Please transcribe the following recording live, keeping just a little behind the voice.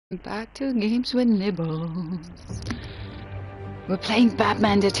Back to games with nibbles. We're playing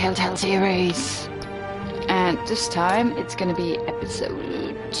Batman the Telltale series. And this time it's gonna be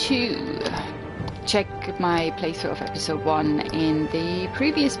episode 2. Check my playthrough of episode 1 in the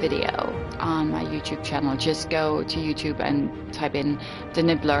previous video on my YouTube channel. Just go to YouTube and type in the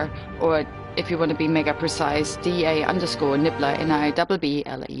Nibbler, or if you want to be mega precise, DA_Nibbler,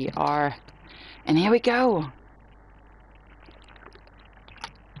 NIBBLER. And here we go.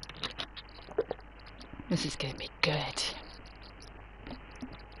 This is gonna be good.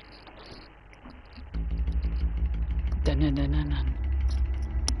 Dun dun dun dun dun.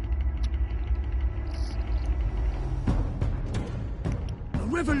 A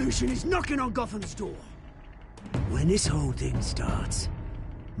revolution is knocking on Gotham's door. When this whole thing starts,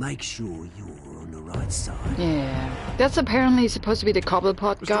 make sure you're on the right side. Yeah, that's apparently supposed to be the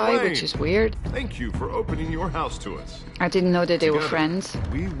Cobblepot guy, Wayne, which is weird. Thank you for opening your house to us. I didn't know that they were Together, friends.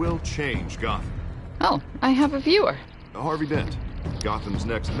 We will change Gotham. Oh, I have a viewer. Harvey Dent, Gotham's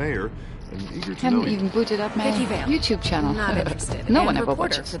next mayor, and eager to know Haven't you. even booted up my Vicky Vale. YouTube channel. Not interested. No and one ever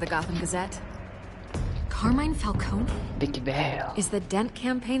reporter watches. for the Gotham Gazette. Carmine Falcone? Vicky Vale. Is the Dent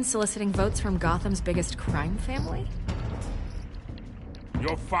campaign soliciting votes from Gotham's biggest crime family?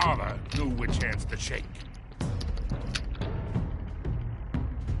 Your father knew which hands to shake.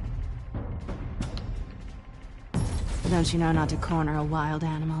 Don't you know not to corner a wild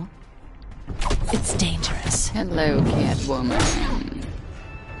animal? It's dangerous. Hello, Catwoman.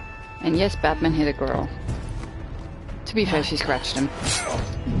 And yes, Batman hit a girl. To be fair, she scratched him.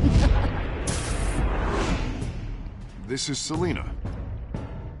 This is Selina.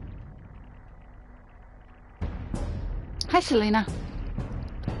 Hi, Selena.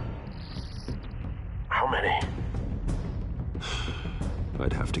 How many?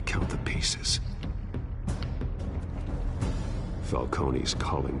 I'd have to count the pieces. Falcone's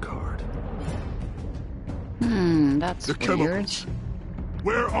calling card. That's The weird. chemicals.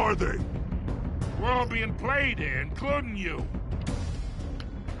 Where are they? We're all being played here, including you.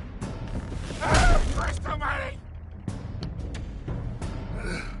 Ah, Christ almighty!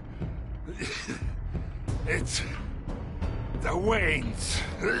 It's the Waynes.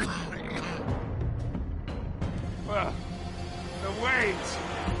 Well, the Waynes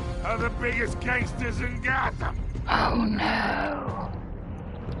are the biggest gangsters in Gotham. Oh no.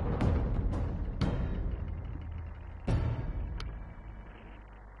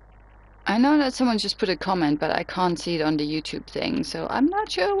 I know that someone just put a comment, but I can't see it on the YouTube thing, so I'm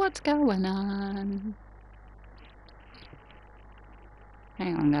not sure what's going on.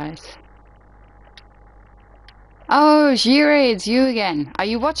 Hang on, guys. Oh, Jire, it's you again. Are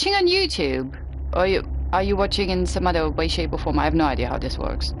you watching on YouTube? Or are you watching in some other way, shape, or form? I have no idea how this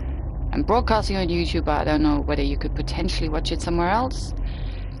works. I'm broadcasting on YouTube, but I don't know whether you could potentially watch it somewhere else.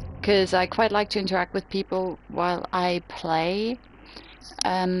 Because I quite like to interact with people while I play.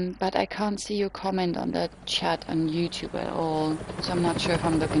 But I can't see your comment on the chat on YouTube at all. So I'm not sure if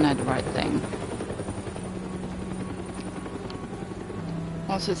I'm looking at the right thing.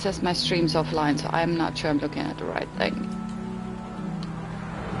 Also, it says my stream's offline, so I'm not sure I'm looking at the right thing.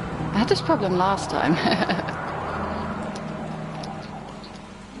 I had this problem last time.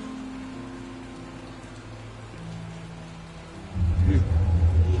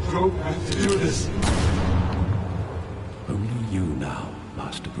 Don't have to do this. Only you now,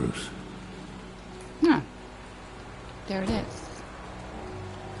 Master Bruce. Huh. There it is.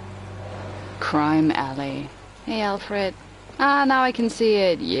 Crime Alley. Hey, Alfred. Ah, now I can see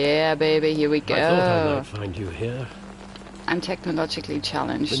it. Yeah, baby, here we go. I thought I might find you here. I'm technologically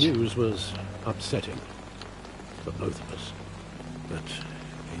challenged. The news was upsetting for both of us. But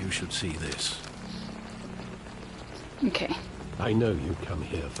you should see this. Okay. I know you come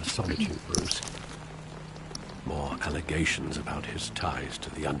here for solitude, Bruce. More allegations about his ties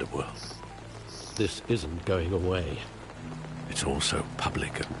to the underworld. This isn't going away. It's also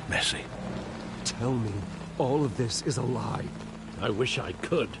public and messy. Tell me, all of this is a lie. I wish I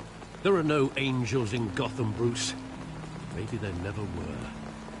could. There are no angels in Gotham, Bruce. Maybe there never were.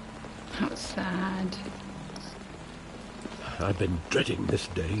 How sad. I've been dreading this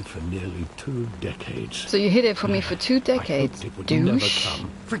day for nearly 2 decades. So you hid it from me for 2 decades, I hoped it would douche. never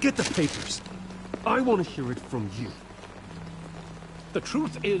come. Forget the papers. I want to hear it from you. The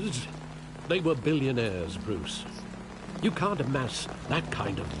truth is, they were billionaires, Bruce. You can't amass that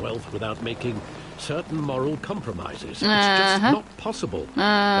kind of wealth without making certain moral compromises. It's just not possible.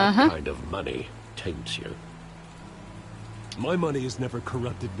 That kind of money taints you. My money has never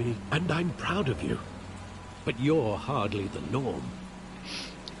corrupted me. And I'm proud of you. But you're hardly the norm.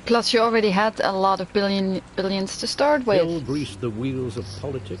 Plus, you already had a lot of billions to start with. Hill greased the wheels of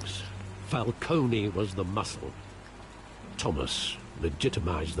politics. Falcone was the muscle. Thomas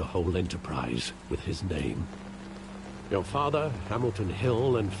legitimized the whole enterprise with his name. Your father, Hamilton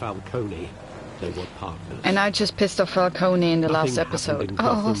Hill, and Falcone, they were partners. And I just pissed off Falcone in the last Nothing happened episode. in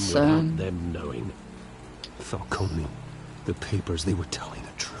Gotham Awesome. without them knowing. Falcone, the papers, they were telling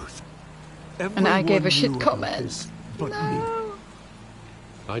the truth. And I gave a Everyone shit knew about comment. this but me. No.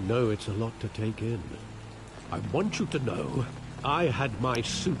 I know it's a lot to take in. I want you to know I had my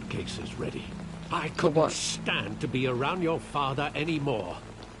suitcases ready. I couldn't what? stand to be around your father anymore.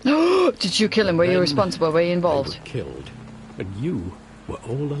 Did you kill him? Were you Then responsible? Were you They involved? were killed, and you were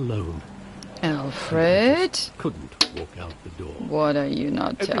all alone. Alfred? Couldn't walk out the door. What are you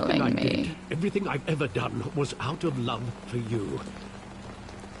not Everything I telling did, me? everything I've ever done was out of love for you.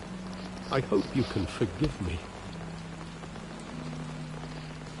 I hope you can forgive me.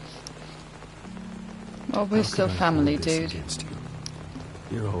 Oh, we're How still could I family, hold this dude. against you?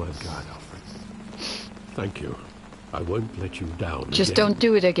 You're all I've got, Alfred. Thank you. I won't let you down Just again. don't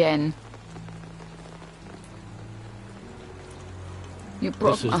do it again. You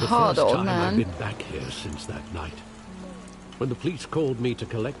broke This is my the heart, first old time I've man. been back here since that night. When the police called me to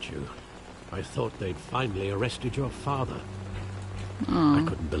collect you, I thought they'd finally arrested your father. I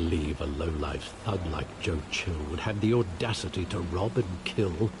couldn't believe a low-life thug like Joe Chill would have the audacity to rob and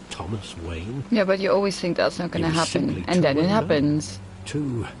kill Thomas Wayne. Yeah, but you always think that's not going to He was happen. simply And too then it well known. happens.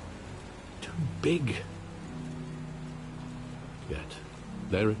 Too big. Yet,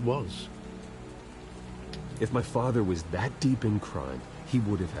 there it was. If my father was that deep in crime, he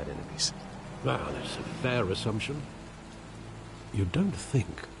would have had enemies. Well, that's a fair assumption. You don't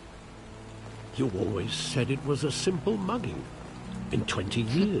think. You always said it was a simple mugging. In 20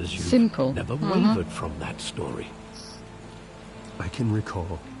 years, you've Simple. never wavered from that story. I can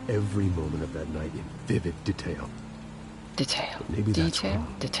recall every moment of that night in vivid detail. Detail. Maybe that's Detail.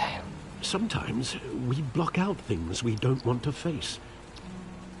 wrong. Detail. Sometimes we block out things we don't want to face.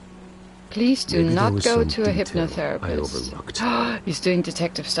 Please do Maybe there not was go some to a detail I hypnotherapist. overlooked. He's doing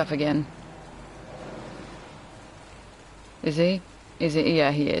detective stuff again. Is he? Is he?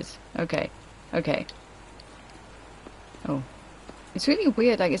 Yeah, he is. Okay. Okay. Oh. It's really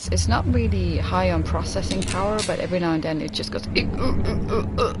weird. Like, it's not really high on processing power, but every now and then it just goes... I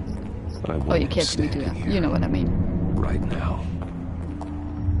want Oh, you him can't see me do standing that. here You know what I mean. right now.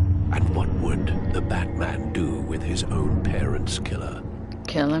 And what would the Batman do with his own parents' killer?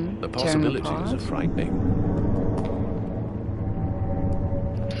 Kill him. The tear him possibilities apart. are frightening.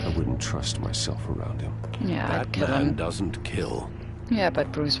 I wouldn't trust myself around him. Yeah, I'd kill Batman him. doesn't kill. Yeah,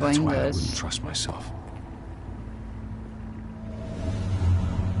 but Bruce That's Wayne why I wouldn't does. trust myself.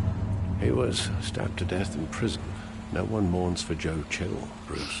 He was stabbed to death in prison. No one mourns for Joe Chill,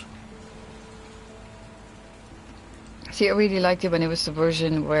 Bruce. See, I really liked it when it was the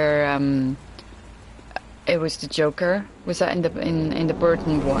version where it was the Joker. Was that in the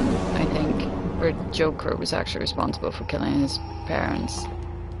Burton one? I think, where Joker was actually responsible for killing his parents.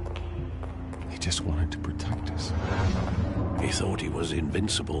 He just wanted to protect us. He thought he was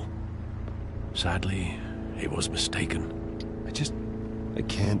invincible. Sadly, he was mistaken. I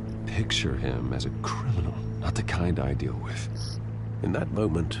can't picture him as a criminal. Not the kind I deal with. In that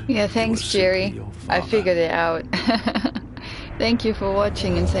moment, Yeah, he thanks, was simply Jerry. your I father. figured it out. Thank you for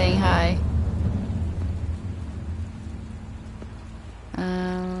watching and saying hi.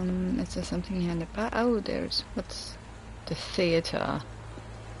 Is there something here in the back? Oh, there's... What's... The theater.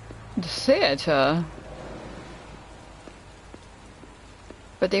 The theater?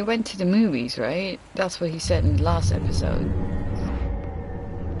 But they went to the movies, right? That's what he said in the last episode.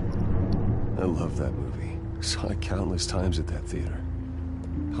 I love that movie. Saw it countless times at that theater.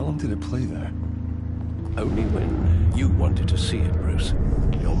 How long did it play there? Only when you wanted to see it, Bruce.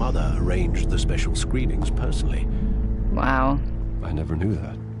 Your mother arranged the special screenings personally. Wow. I never knew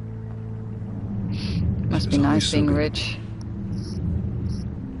that. Must She be was always nice so being good. rich.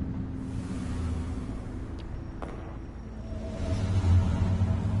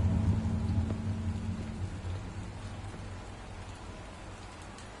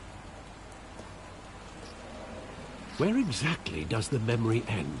 Where exactly does the memory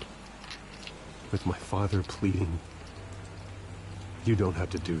end? With my father pleading, "You don't have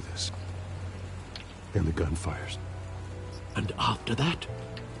to do this." And the gun fires. And after that?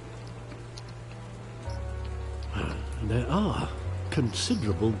 There are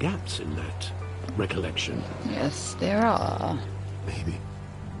considerable gaps in that recollection. Yes, there are. Maybe.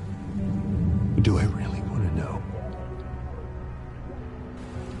 Do I really want to know?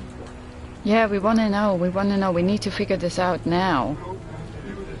 Yeah, we want to know. We want to know. We need to figure this out now.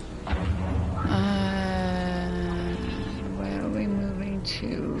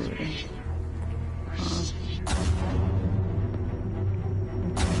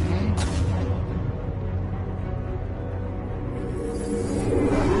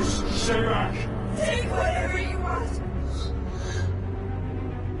 Stay back! Take whatever you want!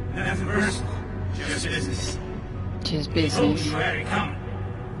 Nothing personal. Just business. Just Told business. you had it coming.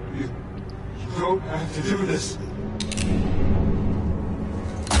 You don't have to do this.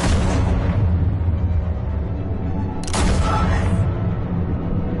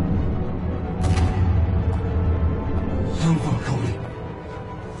 Falcone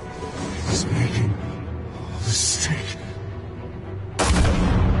is making a mistake.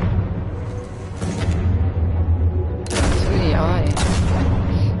 It's really high.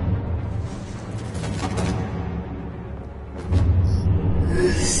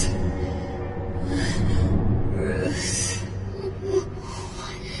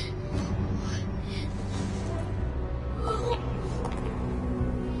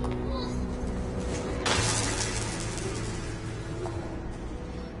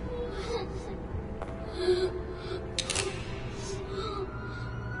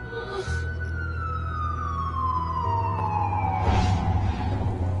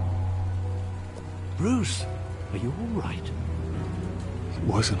 Bruce, are you all right? It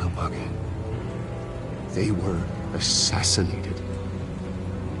wasn't a mugging. They were assassinated.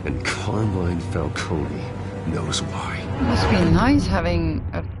 And Carmine Falcone knows why. It must be nice having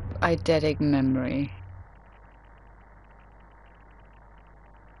a eidetic memory.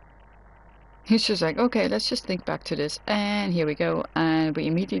 He's just like, okay, let's just think back to this, and here we go, and we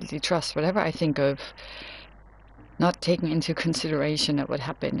immediately trust whatever I think of, not taking into consideration that what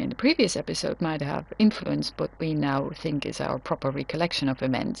happened in the previous episode might have influenced what we now think is our proper recollection of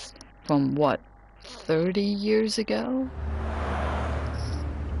events from, what, 30 years ago?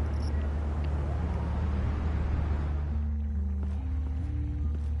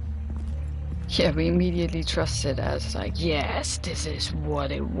 Yeah, we immediately trust it as like, yes, this is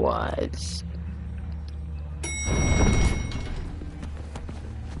what it was.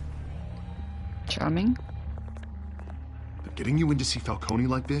 Charming. But getting you in to see Falcone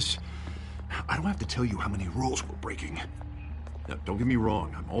like this, I don't have to tell you how many rules we're breaking. Now, don't get me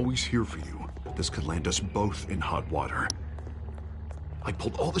wrong, I'm always here for you, but this could land us both in hot water. I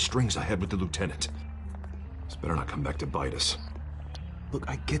pulled all the strings I had with the lieutenant. This better not come back to bite us. Look,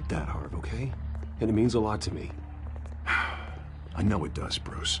 I get that, Harv, okay? And it means a lot to me. I know it does,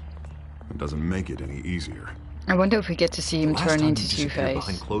 Bruce. It doesn't make it any easier. I wonder if we get to see him Last turn time into you disappeared Two-Face.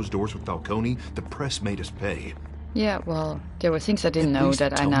 behind closed doors with Falcone, the press made us pay. Yeah, well, there were things I didn't At know least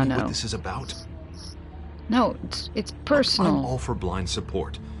that I tell now me know. what this is about. No, it's I'm personal. all for blind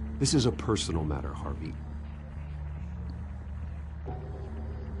support. This is a personal matter, Harvey.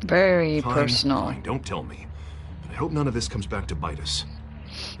 Very Fine, personal. fine, don't tell me. But I hope none of this comes back to bite us.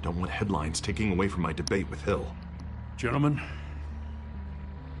 I don't want headlines taking away from my debate with Hill. Gentlemen,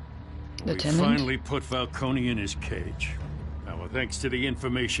 we Lieutenant? finally put Falcone in his cage. Now, thanks to the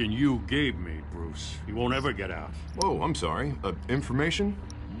information you gave me, Bruce, he won't ever get out. Whoa, I'm sorry. Information?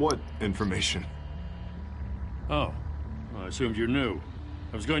 What information? Oh, well, I assumed you knew.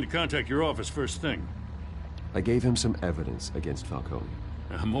 I was going to contact your office first thing. I gave him some evidence against Falcone.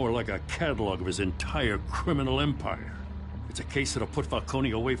 More like a catalog of his entire criminal empire. It's a case that'll put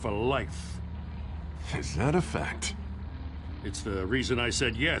Falcone away for life. Is that a fact? It's the reason I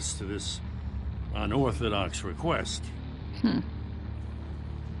said yes to this unorthodox request.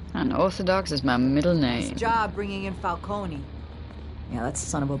 Unorthodox is my middle name. Nice job bringing in Falcone. Yeah, that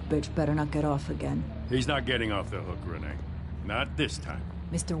son of a bitch better not get off again. He's not getting off the hook, Renee. Not this time.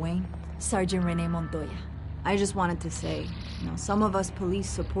 Mr. Wayne, Sergeant Renee Montoya. I just wanted to say, some of us police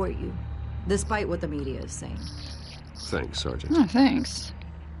support you, despite what the media is saying. Thanks, Sergeant. Oh, thanks.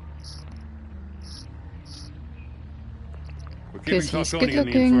 We're keeping Because he's Falcone in the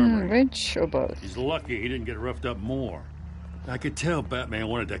good-looking, infirmary. rich, or both. He's lucky he didn't get roughed up more. I could tell Batman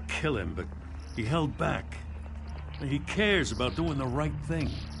wanted to kill him, but he held back. He cares about doing the right thing.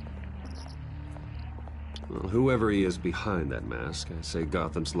 Well, whoever he is behind that mask, I say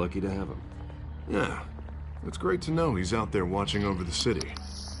Gotham's lucky to have him. Yeah. It's great to know he's out there watching over the city.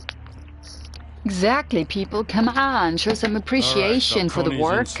 Exactly, people. Come on, show some appreciation for the Falcone's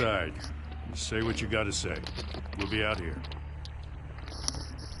work. Inside. You say what you gotta say. We'll be out here.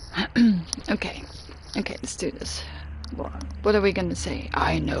 Okay, let's do this. What are we gonna say?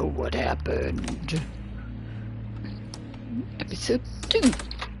 I know what happened. Episode 2.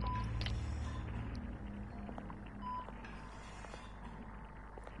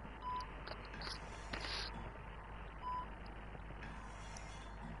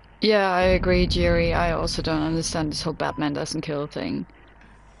 Yeah, I agree, Jerry. I also don't understand this whole Batman doesn't kill thing.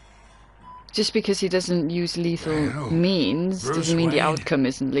 Just because he doesn't use lethal Well, means Bruce doesn't mean the Wayne. outcome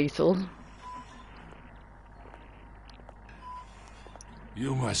isn't lethal.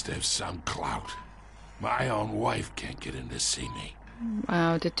 You must have some clout. My own wife can't get in to see me.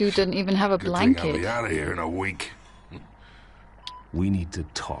 Wow, the dude doesn't even have a Good thing I'll blanket. be out of here in a week. We need to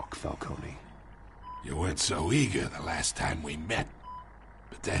talk, Falcone. You weren't so eager the last time we met.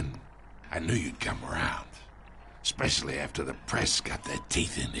 But then, I knew you'd come around. Especially after the press got their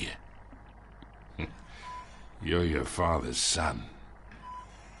teeth into you. You're your father's son.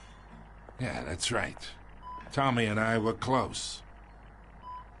 Yeah, that's right. Tommy and I were close.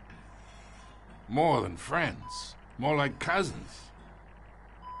 More than friends. More like cousins.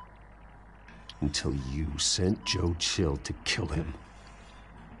 Until you sent Joe Chill to kill him.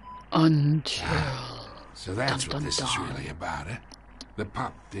 Until. So that's Dun, what dun, this dun. is really about, eh? The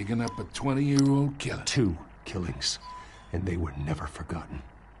pup digging up a 20-year-old killer. 2 killings, and they were never forgotten.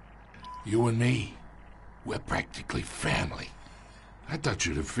 You and me, we're practically family. I thought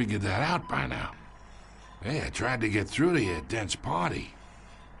you'd have figured that out by now. Hey, I tried to get through to your dense party.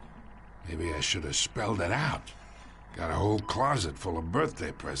 Maybe I should have spelled it out. Got a whole closet full of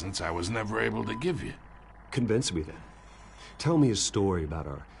birthday presents I was never able to give you. Convince me then. Tell me a story about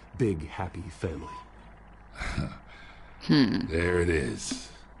our big, happy family. There it is.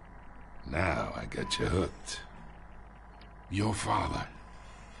 Now I got you hooked. Your father,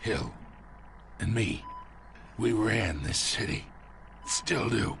 Hill, and me, we ran this city. Still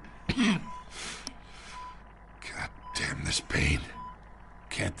do. God damn this pain.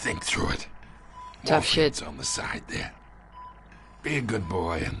 Can't think through it. Tough shit. Morphine's on the side there. Be a good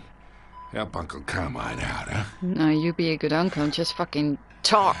boy and help Uncle Carmine out, huh? No, you be a good uncle and just fucking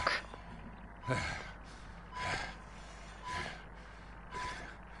talk.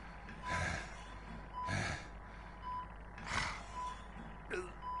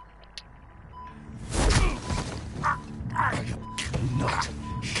 Not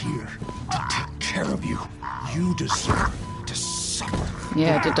here to take care of you. You deserve to suffer.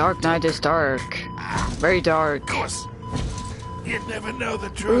 Yeah, the Dark Knight is dark. Very dark. Of course. You'd never know the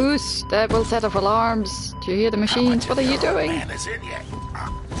truth. Bruce, that will set off alarms. Do you hear the How machines? much What are of you your doing? man is in you?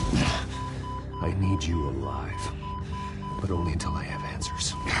 I need you alive, but only until I have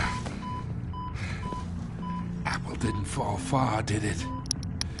answers. Apple didn't fall far, did it?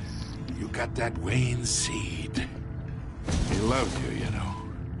 You got that Wayne seed. He loved you, you know.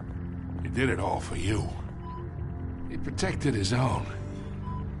 He did it all for you. He protected his own.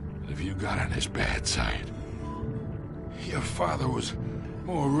 If you got on his bad side. Your father was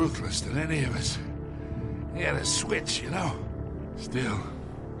more ruthless than any of us. He had a switch, you know. Still,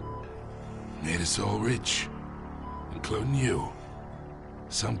 made us all rich, including you.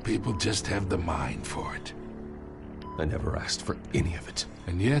 Some people just have the mind for it. I never asked for any of it.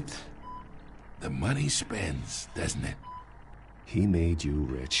 And yet, the money spends, doesn't it? He made you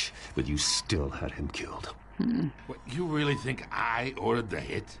rich, but you still had him killed. What, you really think I ordered the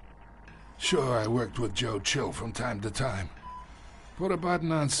hit? Sure, I worked with Joe Chill from time to time. Put a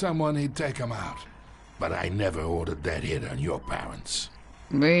button on someone, he'd take him out. But I never ordered that hit on your parents.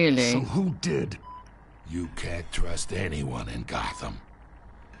 Really? So who did? You can't trust anyone in Gotham.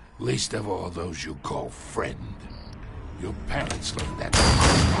 Least of all those you call friend. Your parents learned that.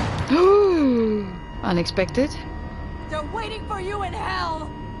 Unexpected? They're waiting for you in hell!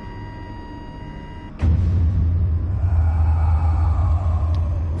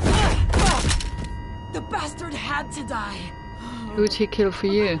 The bastard had to die. Who'd he kill for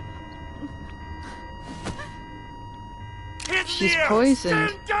you? She's poisoned.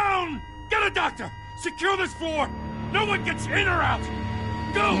 Stand down! Get a doctor! Secure this floor! No one gets in or out!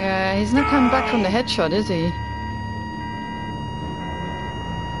 Go! Yeah, he's not coming back from the headshot, is he?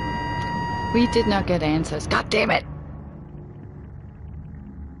 We did not get answers. God damn it!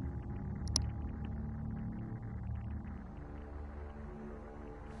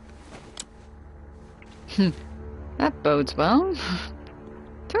 That bodes well.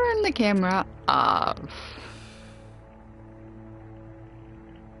 Turn the camera off.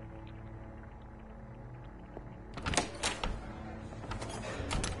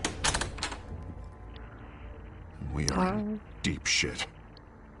 We are in deep shit.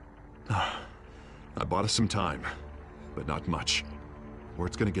 I bought us some time, but not much.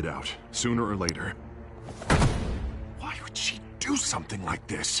 Word's gonna get out, sooner or later. Why would she do something like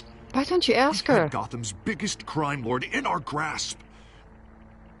this? Why don't you ask We her? had Gotham's biggest crime lord in our grasp.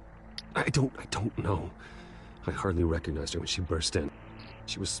 I don't know. I hardly recognized her when she burst in.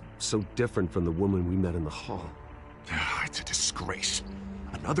 She was so different from the woman we met in the hall. It's a disgrace.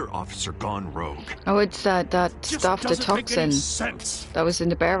 An Another officer gone rogue. Oh, it's that stuff, the Doesn't make any toxin sense. that was in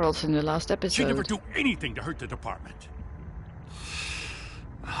the barrels in the last episode. She'd never do anything to hurt the department.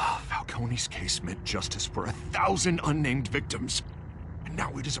 Falcone's case meant justice for 1,000 unnamed victims. And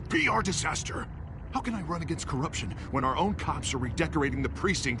now it is a PR disaster. How can I run against corruption when our own cops are redecorating the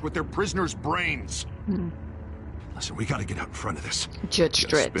precinct with their prisoners' brains? Listen, we gotta get out in front of this. Judge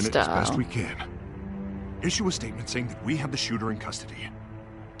Gotta Dredd spin it as best style. we can. Issue a statement saying that we have the shooter in custody.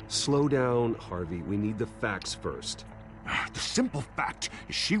 Slow down, Harvey. We need the facts first. The simple fact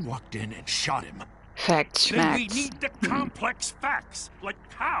is she walked in and shot him. Facts, Then we schmacks. need the complex facts, like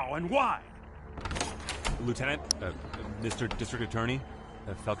how and why. Lieutenant, Mr. District Attorney,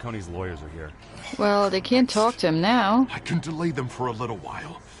 Falcone's lawyers are here. Well, they can't talk to him now. I can delay them for a little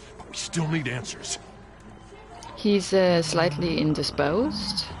while, but we still need answers. He's slightly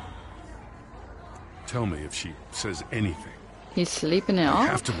indisposed. Tell me if she says anything. He's sleeping it I off.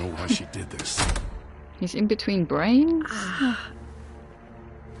 have to know why she did this. He's in between brains.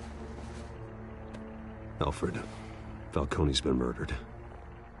 Alfred, Falcone's been murdered.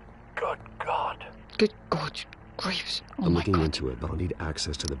 Good God. Good God, Graves. Oh I'm my looking God. into it, but I'll need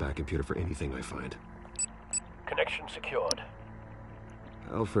access to the back computer for anything I find. Connection secured.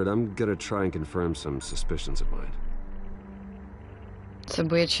 Alfred, I'm gonna try and confirm some suspicions of mine. Some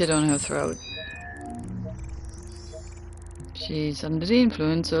weird shit on her throat. She's under the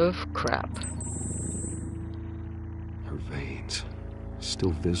influence of crap. Her veins, still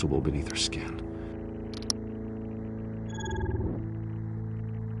visible beneath her skin.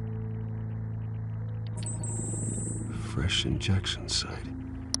 Fresh injection site.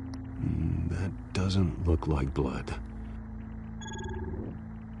 That doesn't look like blood.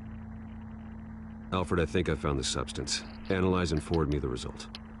 Alfred, I think I found the substance. Analyze and forward me the result.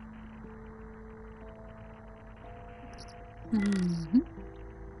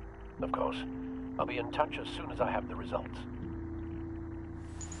 Of course. I'll be in touch as soon as I have the results.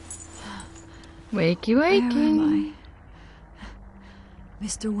 Wakey, Where wakey. am I?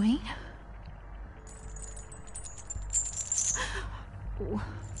 Mr. Wayne?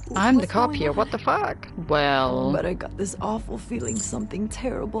 I'm the What's cop going here. on? What the fuck? Well, But I got this awful feeling something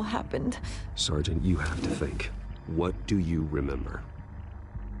terrible happened. Sergeant, you have to think. What do you remember?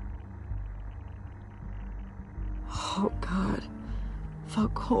 Oh, God.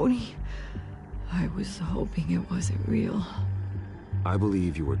 Falcone. I was hoping it wasn't real. I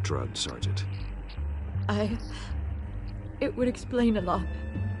believe you were drugged, Sergeant. It would explain a lot.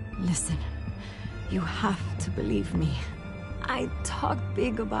 Listen, you have to believe me. I talk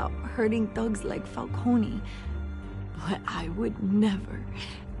big about hurting thugs like Falcone, but I would never,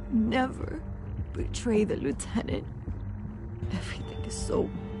 never betray the lieutenant. Everything is so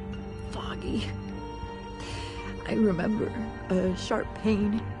foggy. I remember a sharp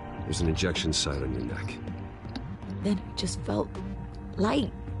pain. There's an injection site on your neck. Then it just felt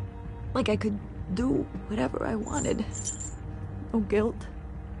light. Like I could do whatever I wanted. No guilt,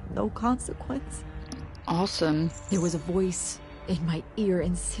 no consequence. awesome. There was a voice in my ear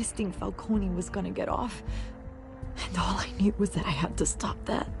insisting Falcone was gonna get off. And all I knew was that I had to stop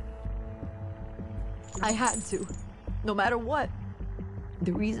that. I had to, no matter what.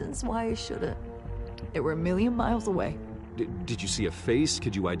 The reasons why I shouldn't, they were a million miles away. Did you see a face?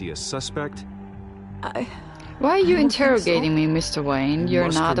 Could you ID a suspect? Why are you I don't think so. interrogating me, Mr. Wayne? You You're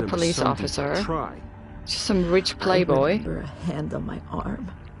must not a remember police something. officer. Try. Just some rich I playboy. remember a hand on my arm.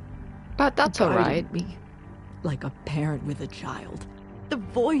 But that's guiding alright. me, like a parent with a child. The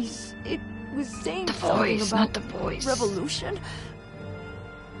voice, it was saying The something voice, about not the voice. revolution.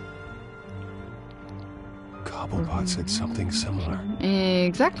 Cobblepot said something similar.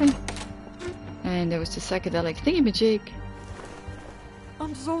 Exactly. And there was the psychedelic thingamajig.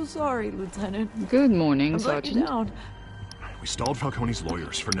 I'm so sorry, Lieutenant. Good morning, I'm letting you Sergeant. down. We stalled Falcone's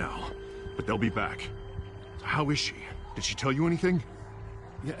lawyers for now, but they'll be back. How is she? Did she tell you anything?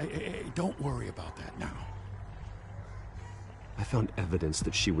 Yeah, hey, don't worry about that now. I found evidence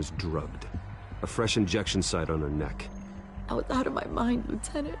that she was drugged. A fresh injection site on her neck. I was out of my mind,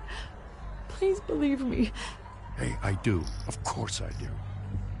 Lieutenant. Please believe me. Hey, I do. Of course I do.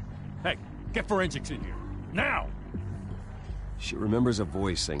 Hey, get forensics in here. Now! She remembers a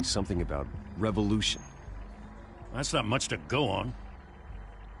voice saying something about revolution. That's not much to go on.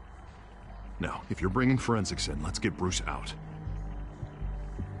 Now, if you're bringing forensics in, let's get Bruce out.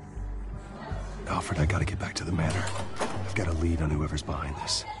 Alfred, I gotta get back to the manor. I've got a lead on whoever's behind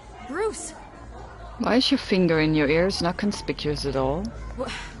this. Bruce, Why is your finger in your ear? It's not conspicuous at all.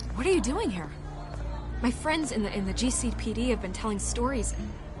 what are you doing here? My friends in the GCPD have been telling stories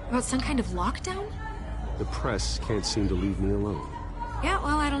about some kind of lockdown? The press can't seem to leave me alone. Yeah,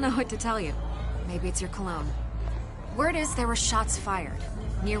 well, I don't know what to tell you. Maybe it's your cologne. Word is there were shots fired,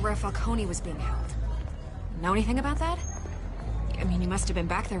 near where Falcone was being held. Know anything about that? I mean, you must have been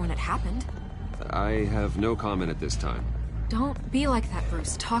back there when it happened. I have no comment at this time. Don't be like that,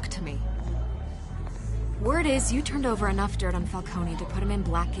 Bruce. Talk to me. Word is you turned over enough dirt on Falcone to put him in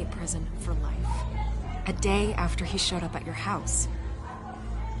Blackgate Prison for life. A day after he showed up at your house.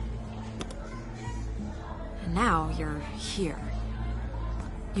 And now you're here.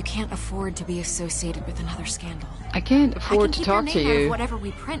 You can't afford to be associated with another scandal. I can't afford to talk to I can keep your name out of you. whatever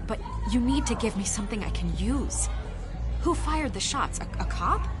we print, but you need to give me something I can use. Who fired the shots? A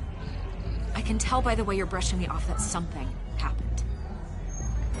cop? I can tell by the way you're brushing me off that something happened.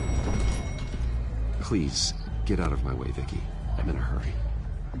 Please, get out of my way, Vicky. I'm in a hurry.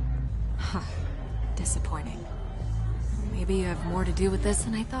 Huh. Disappointing. Maybe you have more to do with this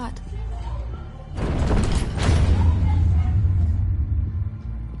than I thought.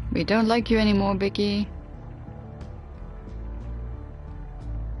 We don't like you anymore, Vicky.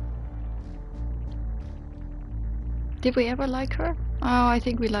 Did we ever like her? Oh, I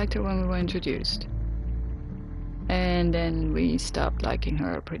think we liked her when we were introduced. And then we stopped liking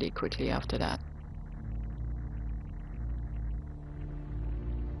her pretty quickly after that.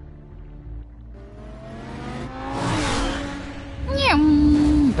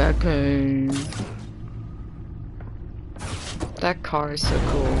 Batcave. That car is so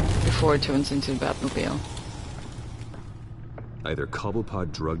cool before it turns into a Batmobile. Either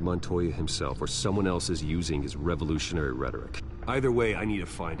Cobblepot drugged Montoya himself or someone else is using his revolutionary rhetoric. Either way, I need to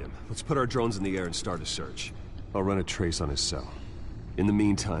find him. Let's put our drones in the air and start a search. I'll run a trace on his cell. In the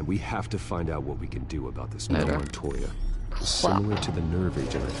meantime, we have to find out what we can do about this Montoya. Similar to the nerve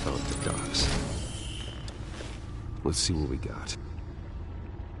agent I found at the docks. Let's see what we got.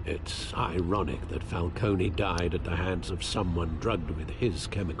 It's ironic that Falcone died at the hands of someone drugged with his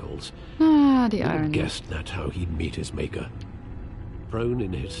chemicals. Ah, the Who would irony. have guessed that's how he'd meet his maker. Prone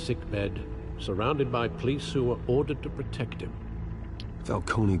in his sickbed, surrounded by police who were ordered to protect him.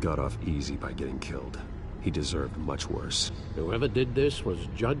 Falcone got off easy by getting killed. He deserved much worse. Whoever did this was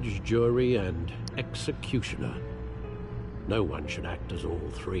judge, jury, and executioner. No one should act as all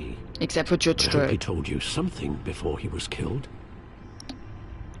three. Except for Judge I hope he Dredd. told you something before he was killed.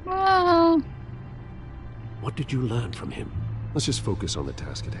 Well, What did you learn from him? Let's just focus on the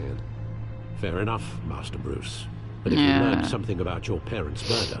task at hand. Fair enough, Master Bruce. But if Yeah. you learned something about your parents'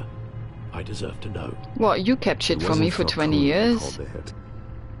 murder, I deserve to know. what, you kept shit It from me wasn't for 20 Falcone who years? called the hit.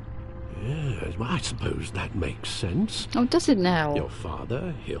 Yes, well, I suppose that makes sense. Oh, does it now? Your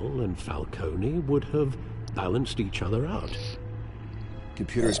father, Hill, and Falcone would have balanced each other out.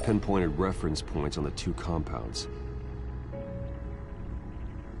 Computers pinpointed reference points on the two compounds.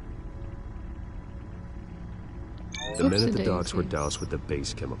 The men at the docks were doused with the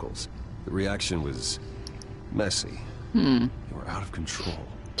base chemicals. The reaction was messy. They were out of control.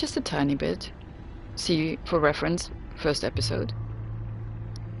 Just a tiny bit. See, for reference, first episode.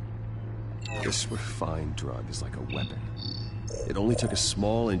 This refined drug is like a weapon. It only took a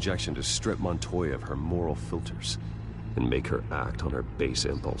small injection to strip Montoya of her moral filters and make her act on her base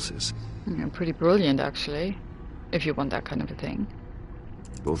impulses. Yeah, pretty brilliant, actually, if you want that kind of a thing.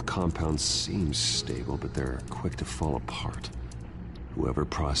 Both compounds seem stable, but they're quick to fall apart. Whoever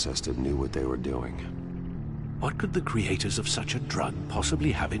processed it knew what they were doing. What could the creators of such a drug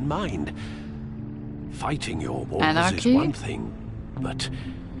possibly have in mind? Fighting your wars Anarchy? is one thing, but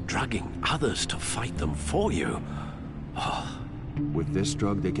drugging others to fight them for you? With this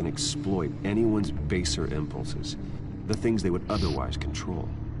drug, they can exploit anyone's baser impulses, the things they would otherwise control.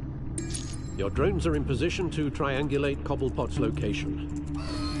 Your drones are in position to triangulate Cobblepot's location.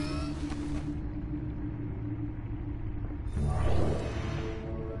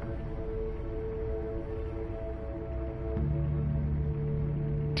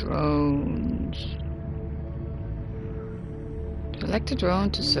 Drones. Select a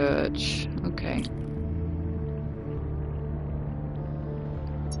drone to search. Okay.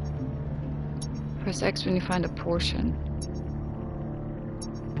 Press X when you find a portion.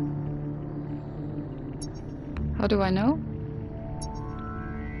 How do I know?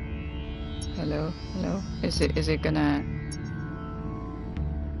 Hello, hello. Is it gonna...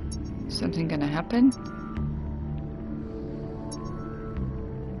 something gonna happen?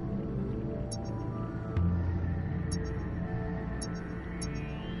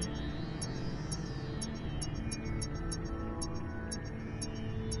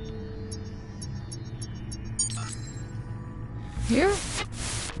 Here?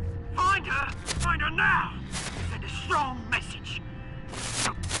 Find her! Find her now! Send a strong message.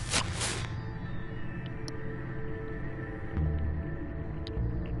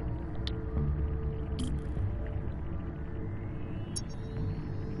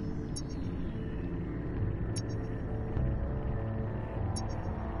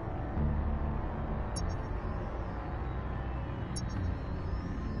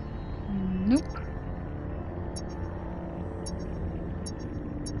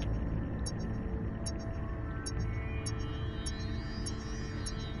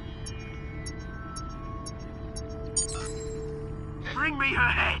 me her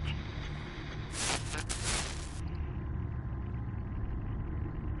head!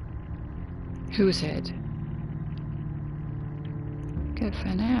 Whose head? Good for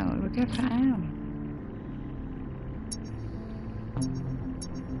now. We're good for now.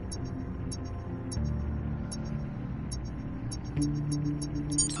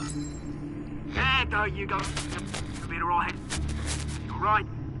 Yeah, there you go. You'll be alright. You're right.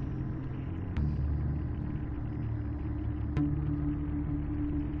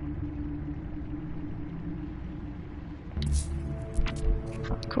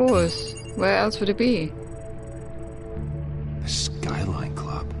 Of course. Where else would it be? The Skyline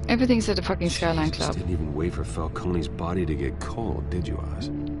Club. Everything's at the fucking Skyline Club. Didn't even wait for Falcone's body to get cold, did you, Oz?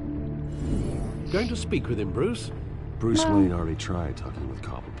 Going to speak with him, Bruce? Bruce Wayne already tried talking with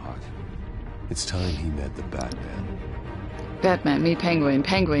Cobblepot. It's time he met the Batman. Batman, meet Penguin.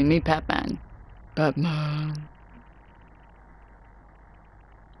 Penguin, meet Batman. Batman.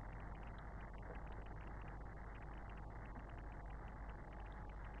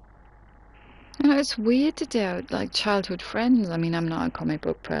 You know, it's weird to doubt, like, childhood friends. I mean, I'm not a comic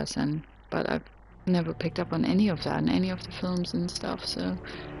book person, but I've never picked up on any of that in any of the films and stuff, so...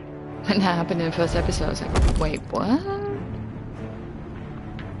 When that happened in the first episode, I was like, wait, what?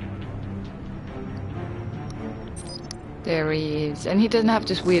 There he is. And he doesn't have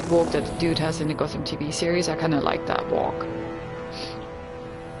this weird walk that the dude has in the Gotham TV series. I kind of like that walk. Come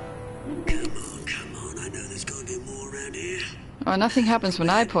on, I know there's gonna be more around here. Oh, nothing happens when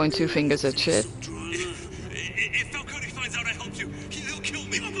I point two fingers at shit. If Falcone finds out I helped you, he'll kill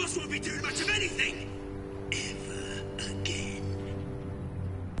me. My boss won't be doing much of anything. Ever again.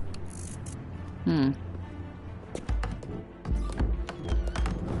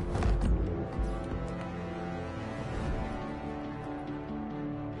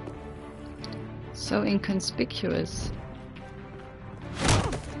 So inconspicuous.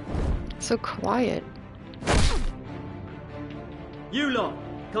 So quiet. You lot,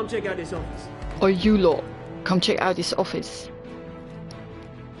 come check out this office. Or you lot, come check out this office.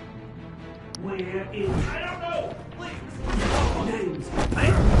 Where is... I don't know! Names.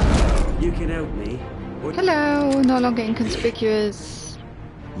 Hey, you can help me. What... Hello, no longer inconspicuous.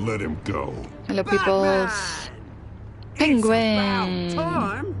 Let him go. Hello, peoples. Penguin. It's about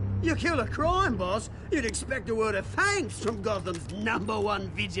time. You kill a crime boss, you'd expect a word of thanks from Gotham's #1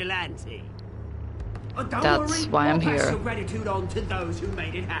 vigilante. Oh, don't That's worry, why I'm I'll pass here. your gratitude on to those who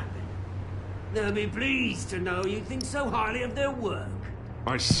made it happen. They'll be pleased to know you think so highly of their work.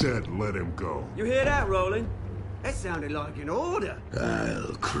 I said let him go. You hear that, Roland? That sounded like an order.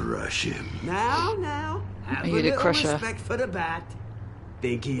 I'll crush him. Now, have Are a you the little crusher? respect for the Bat.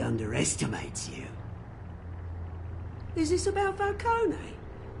 Think he underestimates you. Is this about Falcone?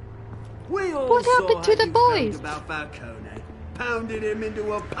 We all What saw happened to how the you felt boys? about Falcone. Pounded him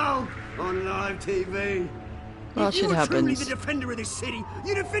into a pulp on live TV. Well, If you shit were truly happens. the defender of this city,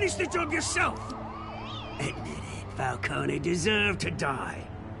 you'd have finished the job yourself. Admit it, Falcone deserved to die.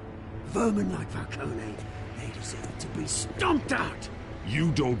 Vermin like Falcone, they deserve to be stomped out.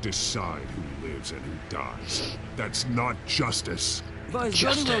 You don't decide who lives and who dies. That's not justice. But it's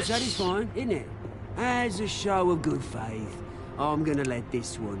bloody well satisfying, isn't it? As a show of good faith, I'm gonna let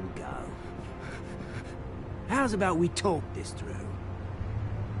this one go. How's about we talk this through?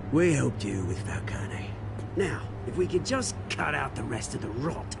 We helped you with Falcone. Now, if we could just cut out the rest of the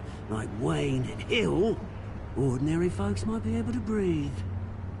rot, like Wayne and Hill, ordinary folks might be able to breathe.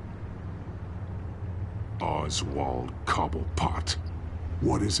 Oswald Cobblepot.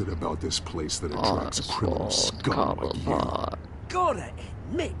 What is it about this place that attracts criminal scum like you? Gotta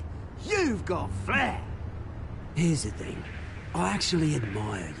admit, you've got flair. Here's the thing. I actually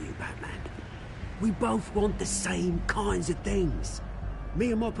admire you, Batman. We both want the same kinds of things.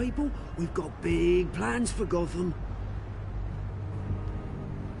 Me and my people, we've got big plans for Gotham.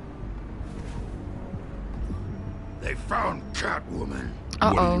 They found Catwoman.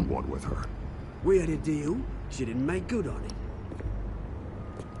 What do you want with her? We had a deal. She didn't make good on it.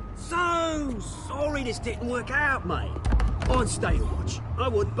 So sorry this didn't work out, mate. I'd stay a watch. I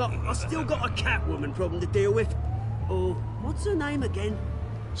would, but I still got a Catwoman problem to deal with. Oh, what's her name again?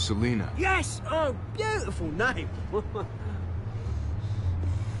 Selina. Yes! Oh, beautiful name.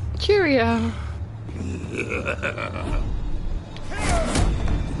 Cheerio.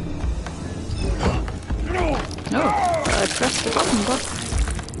 Oh, I pressed the button, but...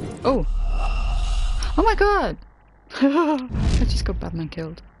 Oh. Oh my god! I just got Batman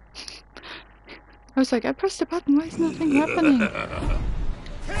killed. I was like, I pressed the button, why is nothing happening?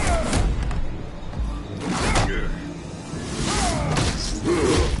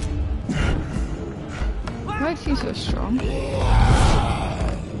 Why is he so strong?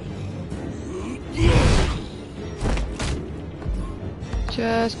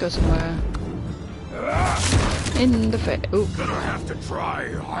 Just go somewhere. In the face. Oh. Gonna have to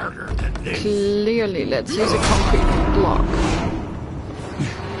try harder than this. Clearly, let's use a concrete block.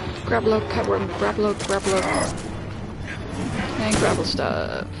 Grab look, grab look, grab look. And grapple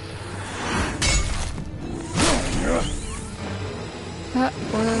stuff. That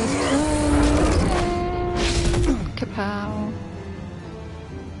was close. Kapow.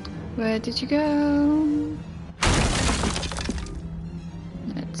 Where did you go?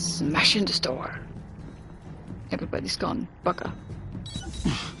 Let's smash in the store. Everybody's gone. Bugger.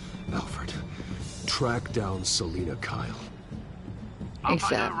 Alfred, track down Selina Kyle. I'll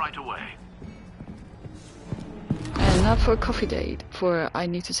find her right away. And not for a coffee date, for I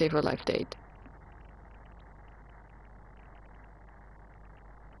need to save her life date.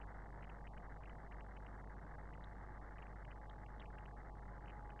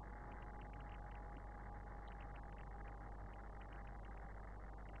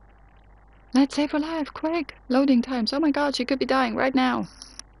 Let's save her life, quick! Loading times. Oh my god, she could be dying right now.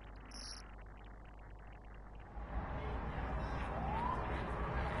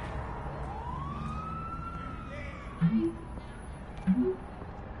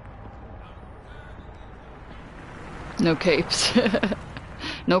 No capes.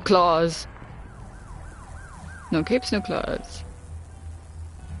 No claws. No capes, no claws.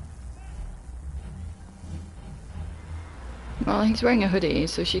 Well, he's wearing a hoodie,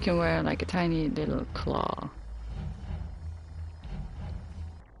 so she can wear like a tiny little claw.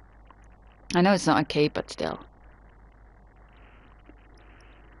 I know it's not a cape, but still.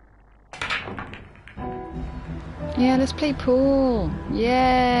 Yeah, let's play pool.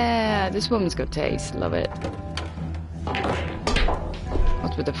 Yeah, this woman's got taste. Love it.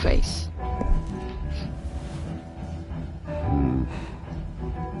 What's with the face?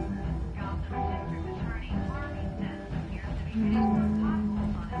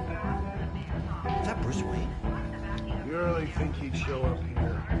 Is that Bruce Wayne? You really think he'd show up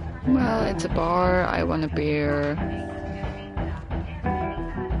here? Well, it's a bar. I want a beer.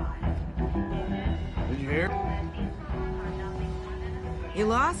 Did you hear? You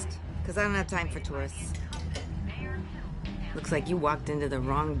lost? Because I don't have time for tourists. Looks like you walked into the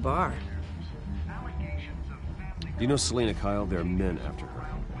wrong bar. You know Selina Kyle? There are men after her.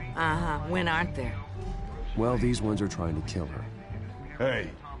 Uh-huh. When aren't there? Well, these ones are trying to kill her. Hey,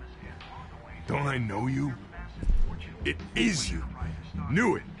 don't I know you? It is you.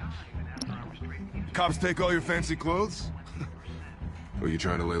 Knew it. Cops take all your fancy clothes? Are you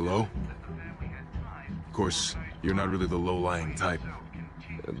trying to lay low? Of course, you're not really the low-lying type.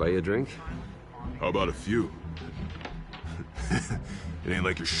 Buy you a drink? How about a few? It ain't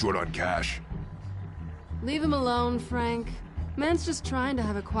like you're short on cash. Leave him alone, Frank. Man's just trying to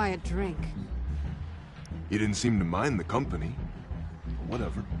have a quiet drink. You didn't seem to mind the company.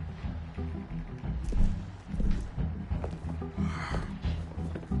 Whatever.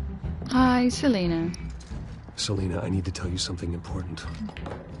 Hi, Selina. Selina, I need to tell you something important.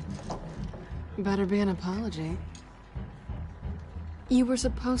 Better be an apology. You were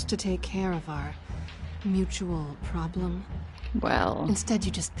supposed to take care of our mutual problem. Well... Instead,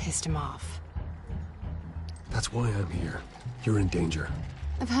 you just pissed him off. That's why I'm here. You're in danger.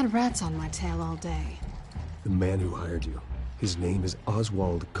 I've had rats on my tail all day. The man who hired you. His name is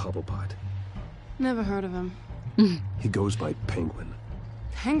Oswald Cobblepot. Never heard of him. He goes by Penguin.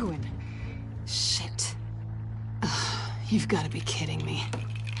 Penguin? Shit. Ugh, you've got to be kidding me.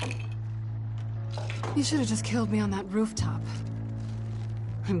 You should have just killed me on that rooftop.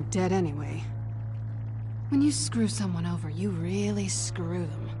 I'm dead anyway. When you screw someone over, you really screw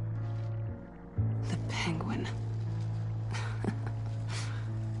them. The Penguin.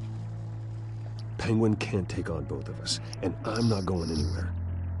 Penguin can't take on both of us, and I'm not going anywhere.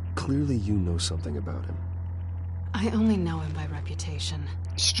 Clearly you know something about him. I only know him by reputation.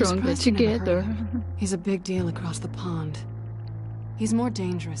 Stronger together. He's a big deal across the pond. He's more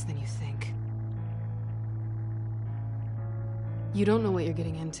dangerous than you think. You don't know what you're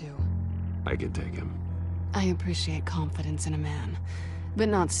getting into. I can take him. I appreciate confidence in a man, but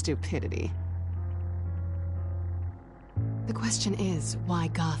not stupidity. The question is, why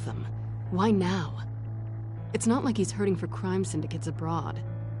Gotham? Why now? It's not like he's hurting for crime syndicates abroad.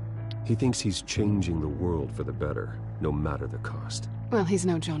 He thinks he's changing the world for the better, no matter the cost. Well, he's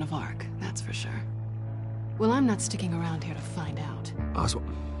no Joan of Arc, that's for sure. Well, I'm not sticking around here to find out. Oswald,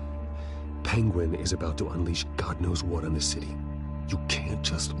 Penguin is about to unleash God knows what on the city. You can't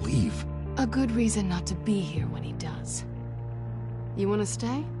just leave. A good reason not to be here when he does. You want to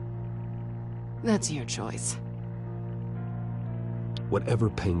stay? That's your choice. Whatever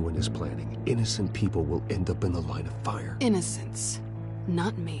Penguin is planning, innocent people will end up in the line of fire. Innocence.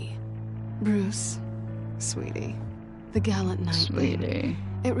 not me. Bruce, sweetie, the gallant knight. Sweetie.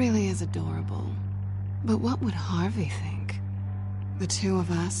 It really is adorable. But what would Harvey think? The two of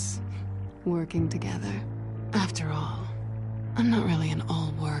us, working together. After all, I'm not really an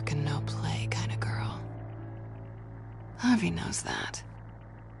all work and no play kind of girl. Harvey knows that.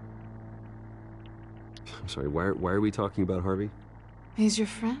 I'm sorry, why are we talking about Harvey? He's your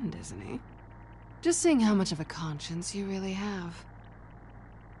friend, isn't he? Just seeing how much of a conscience you really have.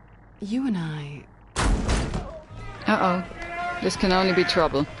 You and I... Uh-oh. This can only be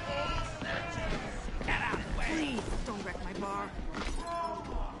trouble. Please, don't wreck my bar.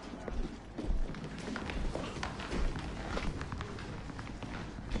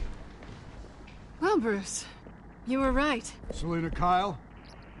 Well, Bruce, you were right. Selina Kyle,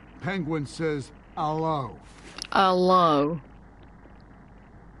 Penguin says hello. Hello.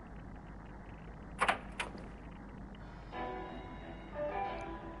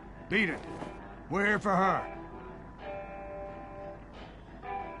 Beat it. We're here for her.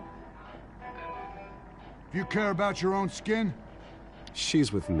 If you care about your own skin...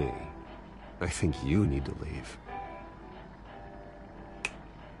 She's with me. I think you need to leave.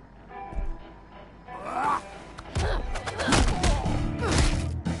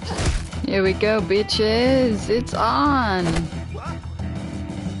 Here we go, bitches. It's on.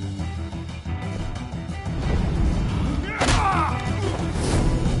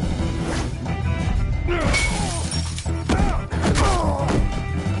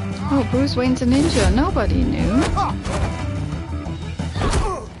 Oh, Bruce Wayne's a ninja. Nobody knew.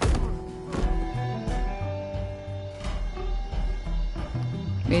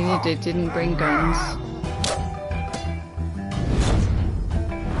 Maybe they didn't bring guns.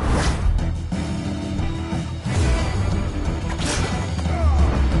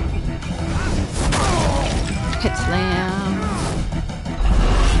 Hit slam.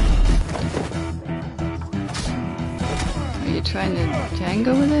 Are you trying to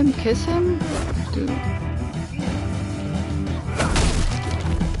tango with him? Kiss him? Dude.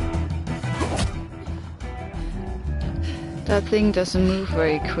 That thing doesn't move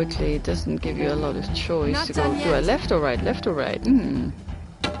very quickly. It doesn't give you a lot of choice Not to go. done Do I yet. left or right? Left or right? You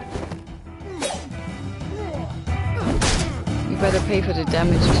better pay for the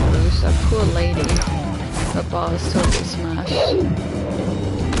damages, Bruce. That poor lady. Her bar is totally smashed. Oh,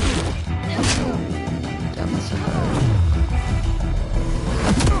 that must have hurt.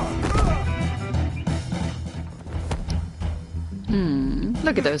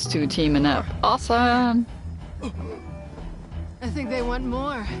 Look at those two teaming up. Awesome! I think they want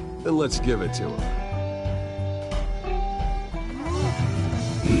more. Then let's give it to him.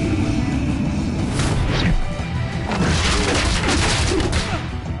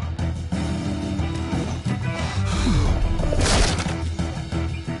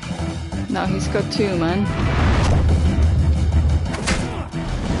 Now he's got two, man.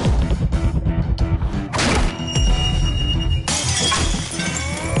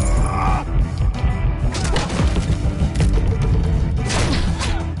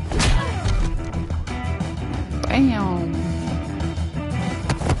 Bam.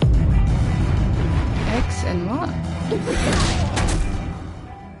 X and what?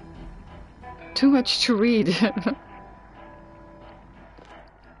 Too much to read.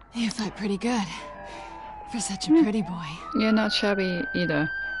 You fight pretty good. For such a pretty boy. You're not shabby either.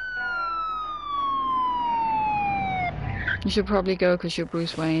 You should probably go because you're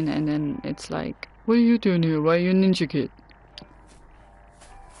Bruce Wayne, and then it's like, what are you doing here? Why are you a ninja kid?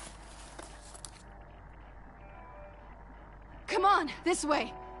 Come on, this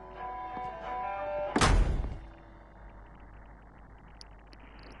way.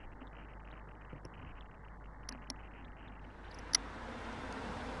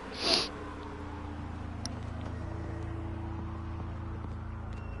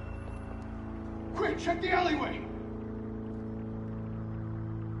 Quick, check the alleyway!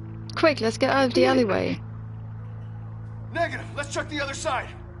 Quick, let's get out of the alleyway. Negative, let's check the other side.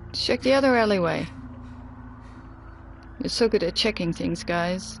 Let's check the other alleyway. You're so good at checking things,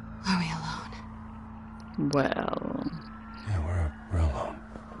 guys. Are we alone? Well... Yeah, we're alone.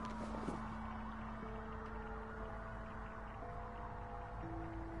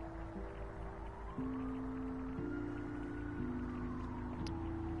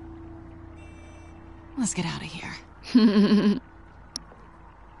 Let's get out of here.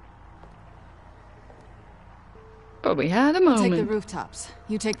 But we had a I'll moment. take the rooftops.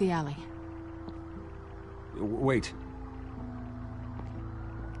 You take the alley. Wait.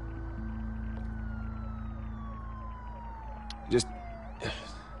 Just...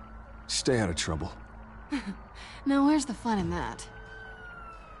 stay out of trouble. Now where's the fun in that?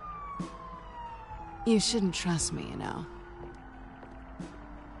 You shouldn't trust me, you know.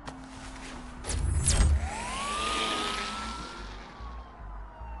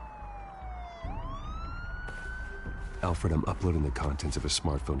 Alfred, I'm uploading the contents of a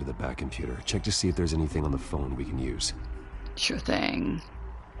smartphone to the back computer. Check to see if there's anything on the phone we can use. Sure thing.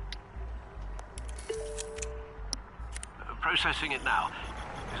 Processing it now.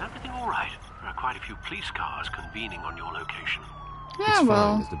 Is everything all right? There are quite a few police cars convening on your location. Yeah, it's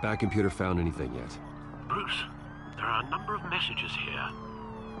well. fine. Has the back computer found anything yet? Bruce, there are a number of messages here,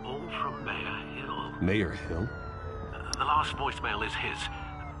 all from Mayor Hill. Mayor Hill? The last voicemail is his.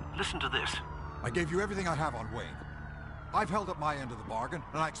 Listen to this. I gave you everything I have on Wayne. I've held up my end of the bargain,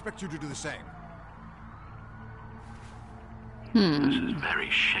 and I expect you to do the same. This is very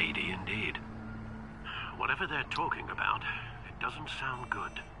shady indeed. Whatever they're talking about, it doesn't sound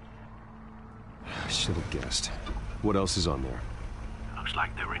good. Should have guessed. What else is on there? Looks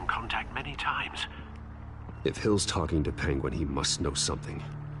like they were in contact many times. If Hill's talking to Penguin, he must know something.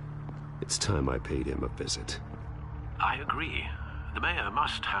 It's time I paid him a visit. I agree. The mayor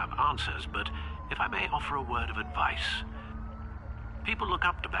must have answers, but if I may offer a word of advice. People look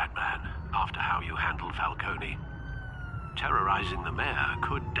up to Batman after how you handled Falcone. Terrorizing the mayor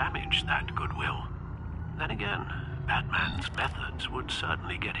could damage that goodwill. Then again, Batman's methods would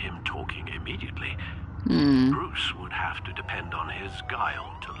certainly get him talking immediately. Bruce would have to depend on his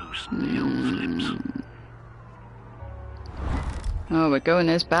guile to loosen Hill's lips. Oh, we're going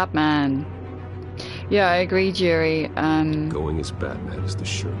as Batman. Yeah, I agree, Jerry. Going as Batman is the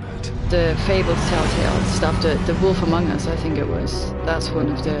sure bet. The Fabled Telltale stuff, the Wolf Among Us, I think it was. That's one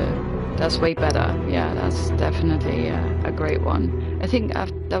of the... That's way better. Yeah, that's definitely a great one. I think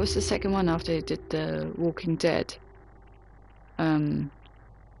that was the second one after they did the Walking Dead. And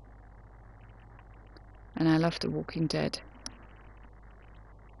I love the Walking Dead.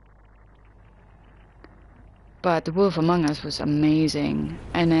 But The Wolf Among Us was amazing.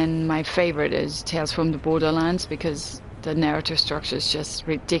 And then my favorite is Tales from the Borderlands, because the narrative structure is just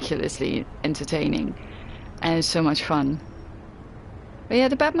ridiculously entertaining. And it's so much fun. But yeah,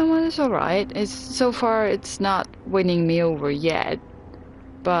 the Batman one is alright. So far it's not winning me over yet.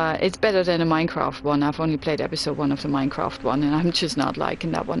 But it's better than the Minecraft one. I've only played episode 1 of the Minecraft one, and I'm just not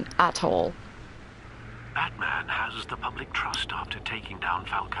liking that one at all. Batman has the public trust after taking down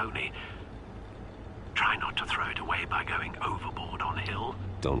Falcone. Try not to throw it away by going overboard on Hill.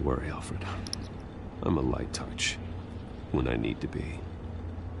 Don't worry, Alfred. I'm a light touch. When I need to be.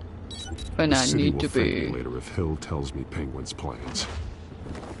 When I need to be. The city will thank me later if Hill tells me Penguin's plans.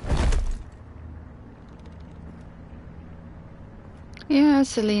 Yeah,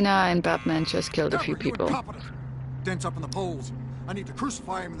 Selina and Batman just killed a few people. Dents up in the polls. I need to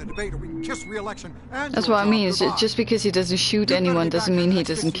crucify him in the debate, or we can kiss re-election. That's what I mean. Is just because he doesn't shoot anyone doesn't mean he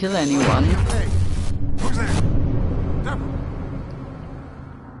doesn't kill anyone. Who's there? Deborah.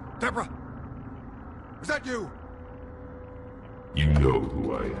 Deborah. Is that you? You know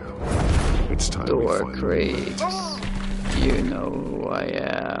who I am. It's time we find great. You know who I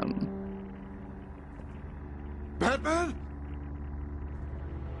am. Batman?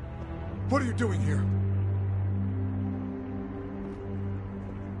 What are you doing here?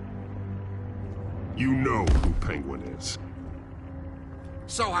 You know who Penguin is.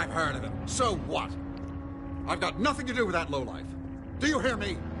 So I've heard of him. So what? I've got nothing to do with that lowlife. Do you hear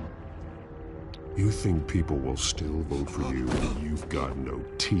me? You think people will still vote for you when you've got no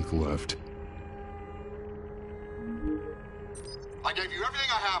teeth left? I gave you everything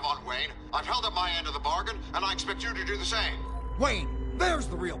I have on Wayne. I've held up my end of the bargain, and I expect you to do the same. Wayne, there's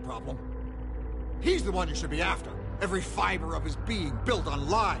the real problem. He's the one you should be after. Every fiber of his being built on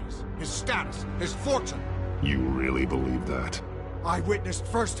lies, his status, his fortune. You really believe that? I witnessed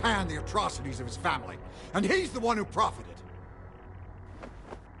firsthand the atrocities of his family, and he's the one who profited.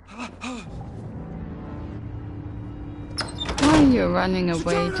 Why are you running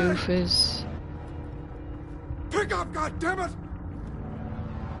away, doofus? Pick up, goddammit!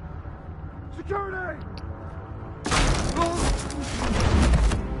 Security!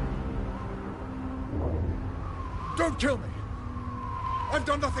 Don't kill me! I've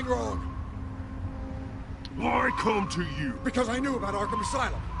done nothing wrong! Why come to you? Because I knew about Arkham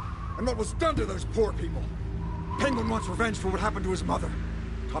Asylum, and what was done to those poor people. Penguin wants revenge for what happened to his mother.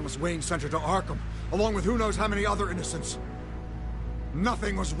 Thomas Wayne sent her to Arkham, along with who knows how many other innocents.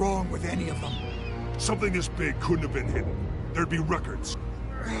 Nothing was wrong with any of them. Something this big couldn't have been hidden. There'd be records.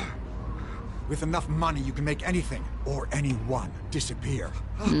 With enough money, you can make anything, or anyone, disappear.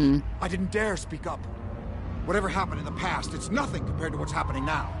 I didn't dare speak up. Whatever happened in the past, it's nothing compared to what's happening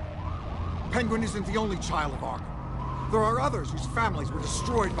now. Penguin isn't the only child of Arkham. There are others whose families were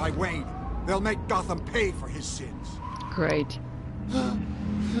destroyed by Wayne. They'll make Gotham pay for his sins. Great. No.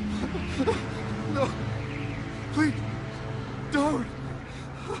 Please. Don't.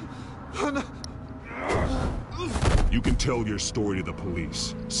 No. You can tell your story to the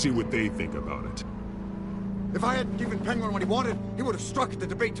police. See what they think about it. If I hadn't given Penguin what he wanted, he would have struck at the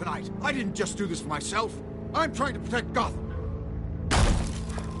debate tonight. I didn't just do this for myself. I'm trying to protect Gotham.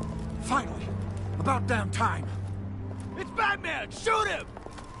 Finally. About damn time. It's Batman! Shoot him!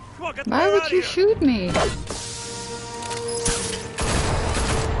 Come on, get the Why hell would out you of here! shoot me?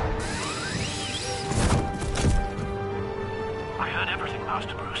 I heard everything,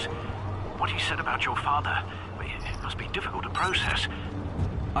 Master Bruce. What he said about your father, it must be difficult to process.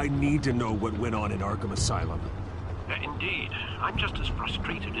 I need to know what went on in Arkham Asylum. Indeed. I'm just as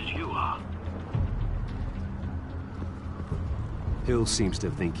frustrated as you are. Hill seems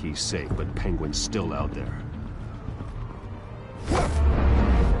to think he's safe, but Penguin's still out there.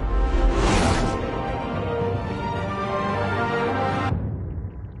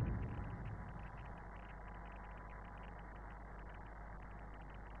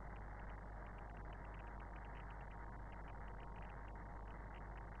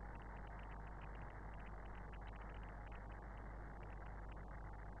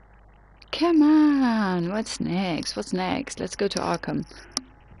 Come on, what's next? What's next? Let's go to Arkham.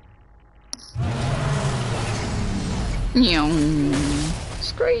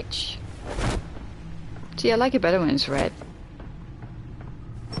 Screech. See, I like it better when it's red.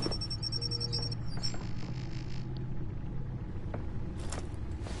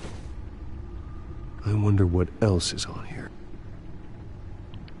 I wonder what else is on here.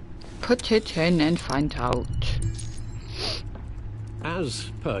 Put it in and find out.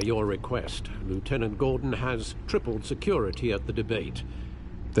 As per your request, Lieutenant Gordon has tripled security at the debate.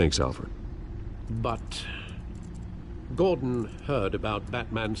 Thanks, Alfred. But Gordon heard about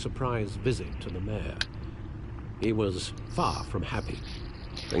Batman's surprise visit to the mayor. He was far from happy.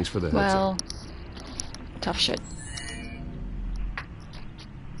 Thanks for the heads Well, up. tough shit.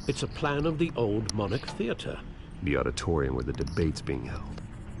 It's a plan of the old Monarch Theater. The auditorium where the debate's being held.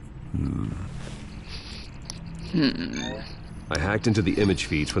 I hacked into the image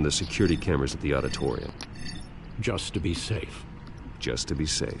feeds from the security cameras at the auditorium. Just to be safe. Just to be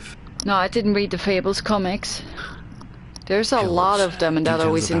safe. No, I didn't read the Fables comics. There's a lot of them and that Details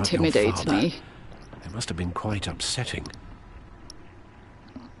always about your intimidates father. me. They must have been quite upsetting.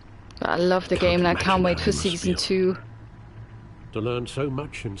 But I love the game and I can't wait for season 2. To learn so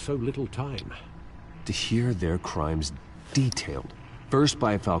much in so little time. To hear their crimes detailed. First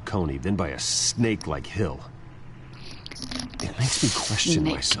by Falcone, then by a snake like Hill. It makes me question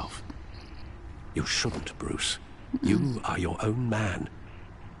myself. You shouldn't, Bruce. You are your own man.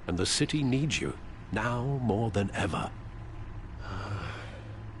 And the city needs you, now more than ever.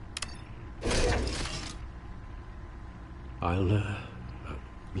 I'll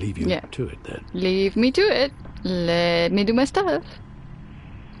leave you to it then. Leave me to it. Let me do my stuff.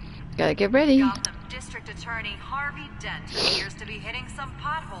 Gotta get ready. Gotham District Attorney Harvey Dent appears to be hitting some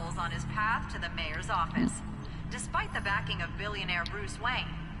potholes on his path to the mayor's office. Despite the backing of billionaire Bruce Wayne,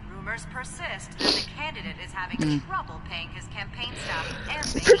 rumors persist that the candidate is having trouble paying his campaign staff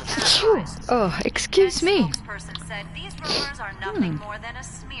and making advertised. Oh, excuse me. The spokesperson said these rumors are nothing more than a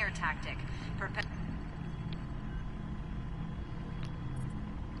smear tactic.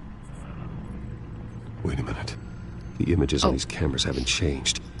 Wait a minute. The images on these cameras haven't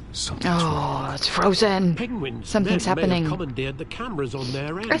changed. Something's wrong. It's frozen. Penguins Something's then may happening. have commandeered the cameras on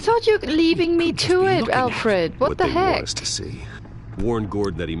their end. I thought you were leaving me to it, Alfred. What the they want heck? us to see. Warn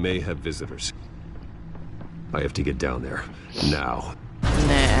Gordon that he may have visitors. I have to get down there. Now.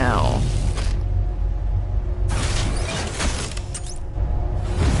 Now.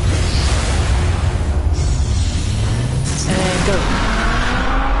 And go.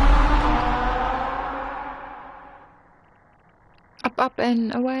 Up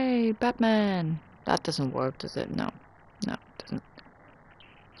and away, Batman. That doesn't work, does it? No. No, it doesn't.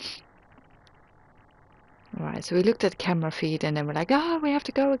 Alright, so we looked at camera feed and then we're like, oh, we have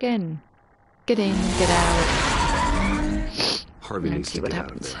to go again. Get in, get out. Harvey and needs see to what get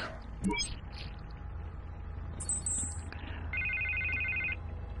happens. out of there.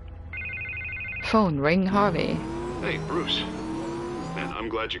 Phone ring, Harvey. Hey, Bruce. Man, I'm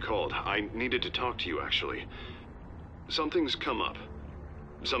glad you called. I needed to talk to you, actually. Something's come up.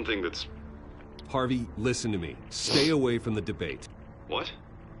 Something that's... Harvey, listen to me. Stay away from the debate. What?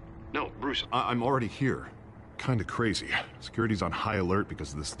 No, Bruce, I'm already here. Kinda crazy. Security's on high alert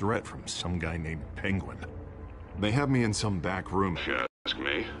because of this threat from some guy named Penguin. They have me in some back room. Ask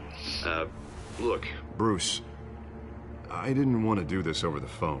me. Look, Bruce, I didn't want to do this over the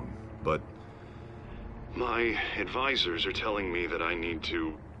phone. but my advisors are telling me that I need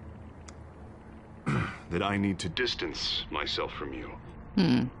to... that I need to distance myself from you.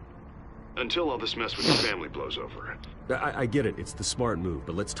 Until all this mess with your family blows over. I get it. It's the smart move,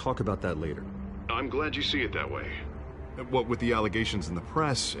 but let's talk about that later. I'm glad you see it that way. What with the allegations in the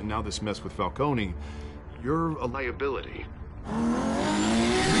press, and now this mess with Falcone, you're a liability.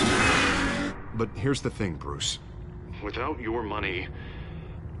 But here's the thing, Bruce. Without your money,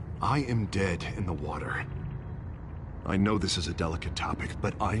 I am dead in the water. I know this is a delicate topic,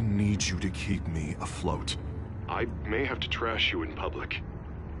 but I need you to keep me afloat. I may have to trash you in public,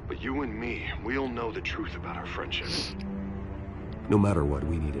 but you and me, we'll know the truth about our friendship. No matter what,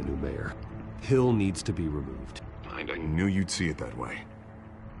 we need a new mayor. Hill needs to be removed. I knew you'd see it that way.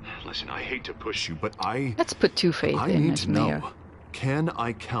 Listen, I hate to push you, but Let's put Two-Face I in need as to mayor. know. Can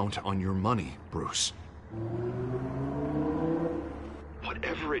I count on your money, Bruce?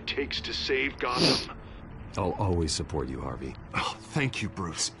 Whatever it takes to save Gotham. I'll always support you, Harvey. Oh, thank you,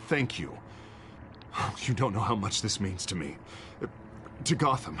 Bruce. Thank you. You don't know how much this means to me. To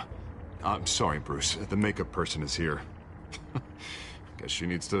Gotham. I'm sorry, Bruce. The makeup person is here. Guess she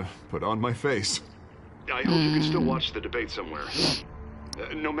needs to put on my face. I hope you can still watch the debate somewhere.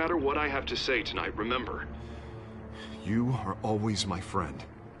 No matter what I have to say tonight, remember, you are always my friend.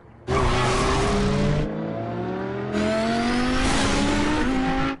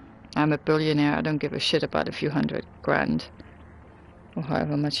 I'm a billionaire. I don't give a shit about a few $100,000 or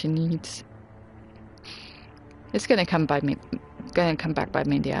however much he needs. It's gonna come back by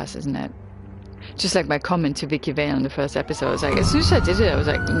me in the ass, isn't it? Just like my comment to Vicky Vale in the first episode. I was like, as soon as I did it, I was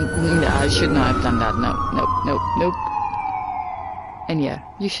like, no, I should not have done that. No, nope, nope, nope. And yeah,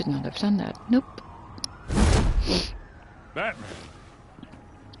 you should not have done that. Nope. Batman.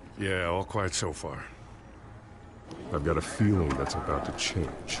 Yeah, all quiet so far. I've got a feeling that's about to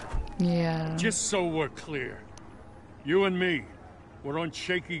change. Yeah. Just so we're clear, you and me, we're on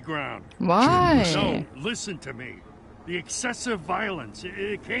shaky ground. Why? No, listen to me. The excessive violence,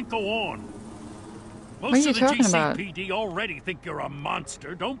 it can't go on. Most of the GCPD already think you're a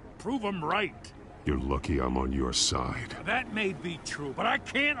monster. Don't prove them right. You're lucky I'm on your side. That may be true, but I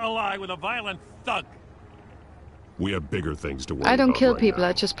can't ally with a violent thug. We have bigger things to worry about. I don't kill right people, now.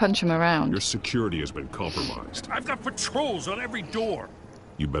 I just punch them around. Your security has been compromised. I've got patrols on every door.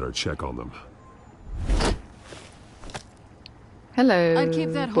 You better check on them. Hello, I'd keep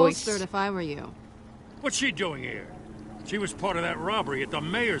that boys. holstered if I were you. What's she doing here? She was part of that robbery at the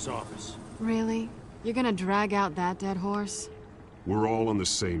mayor's office. Really? You're gonna drag out that dead horse? We're all on the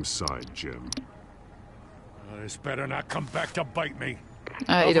same side, Jim. This better not come back to bite me.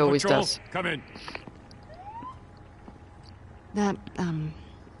 It always Patrol, does. Come in. That,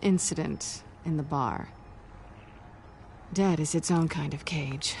 incident in the bar. Dead is its own kind of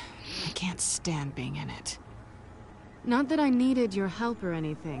cage. I can't stand being in it. Not that I needed your help or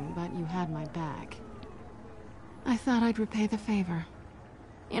anything, but you had my back. I thought I'd repay the favor.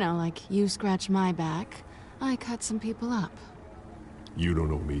 You know, like you scratch my back, I cut some people up. You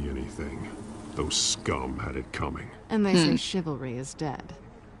don't owe me anything. Those scum had it coming. And they say chivalry is dead.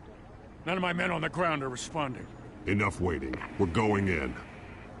 None of my men on the ground are responding. Enough waiting. We're going in.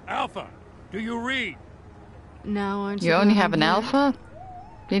 Alpha, do you read? Now aren't You only have an alpha?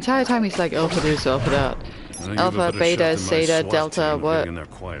 The entire time he's like alpha this, alpha that. Alpha, beta, zeta, delta, what? In there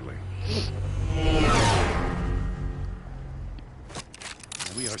quietly.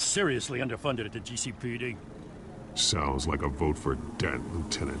 We are seriously underfunded at the GCPD. Sounds like a vote for Dent,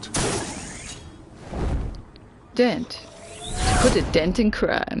 Lieutenant. Dent. To put a dent in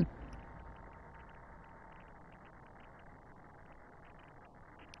crime.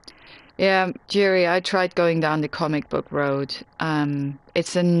 Yeah, Jerry, I tried going down the comic book road.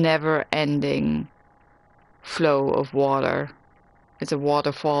 It's a never-ending flow of water. It's a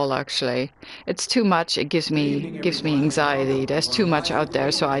waterfall, actually. It's too much. It gives me anxiety. There's too much out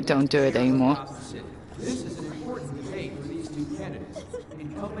there, so I don't do it anymore. This is an important debate for these two candidates,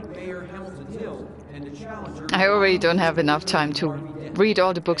 incumbent Mayor Hamilton Hill and the challenger. I already don't have enough time to read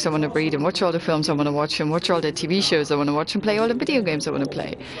all the books I want to read and watch all the films I want to watch and watch all the TV shows I want to watch and play all the video games I want to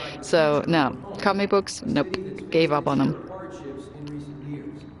play. So, no. Comic books? Nope. Gave up on them. Hardships in recent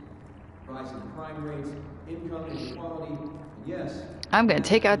years. Rising crime rates, income inequality, and yes, I'm gonna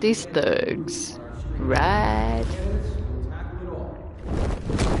take out these thugs. Right.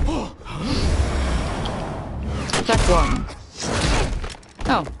 Attack one.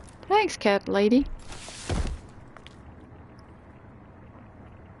 Oh, thanks, cat lady.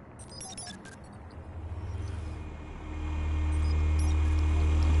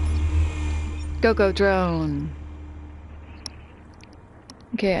 Go drone.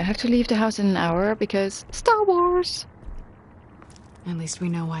 Okay, I have to leave the house in an hour because Star Wars. At least we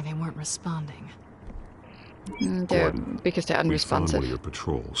know why they weren't responding. Because they're We found unresponsive. one of your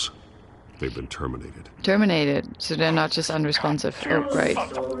patrols. They've been terminated. Terminated, so they're not just unresponsive. Oh, great.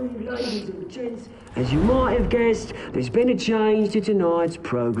 Ladies and gents, as you might have guessed, there's been a change to tonight's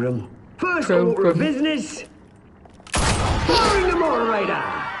program. First order of business, firing the moderator.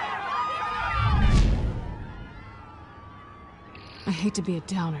 I hate to be a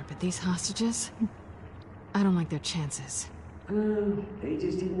downer, but these hostages, I don't like their chances. He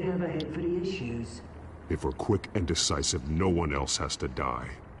just didn't have a head for the issues. If we're quick and decisive, no one else has to die.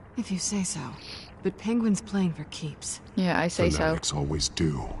 If you say so. But Penguin's playing for keeps. Yeah, I say so. Fanatics always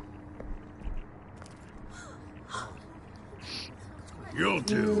do. You'll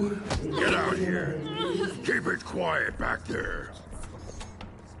do. Get out here. Keep it quiet back there.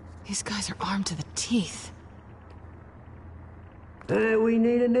 These guys are armed to the teeth. We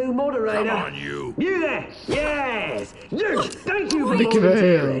need a new moderator. Come on, you. You there? Yes. You. Thank you for Vicky Vale.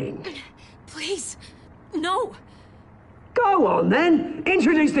 volunteering. Please, no. Go on then.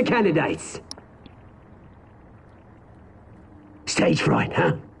 Introduce the candidates. Stage fright,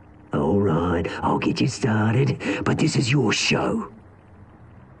 huh? All right, I'll get you started, but this is your show.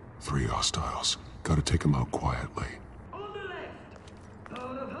 3 hostiles. Gotta take them out quietly.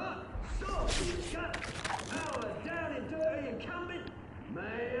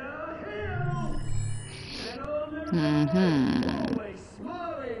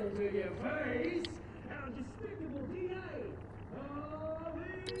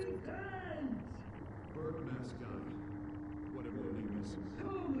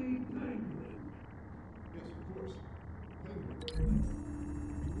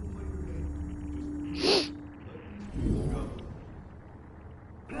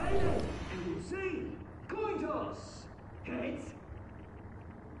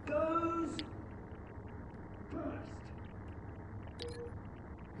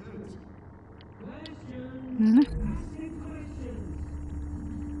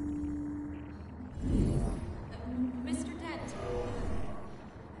 Mr. Dent,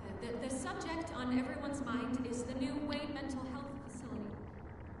 the subject on everyone's mind is the new Wayne Mental Health Facility.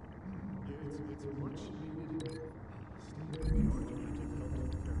 It's a much needed state-of-the-art mental health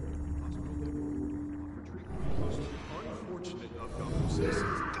care hospital that will offer treatment for the most unfortunate of Gotham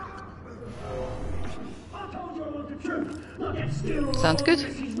citizens. I told you I want the truth. Look at still. Sounds good.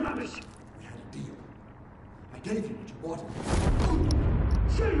 This is rubbish. We had a deal. I gave you what you wanted.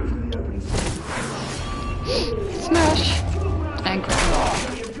 Save it for the opening. Smash! And grab.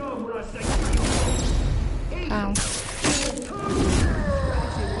 Pow.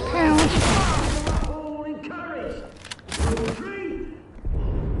 Pow. All encouraged. Rule 3.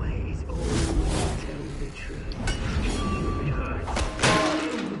 Always tell the truth. It hurts.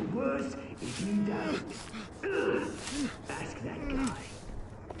 The worst if you don't. Ask that guy.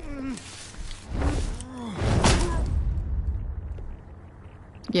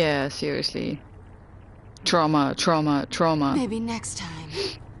 Yeah, seriously. Trauma, trauma, trauma. Maybe next time.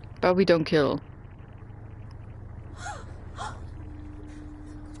 But we don't kill.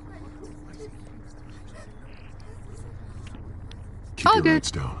 Keep your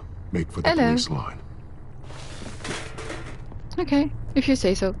heads down. Make for the police line. Okay, if you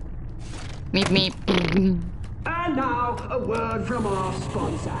say so. Meep meep. And now, a word from our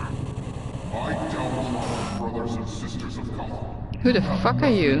sponsor. I Telltale brothers and sisters of Gotham. Who the fuck are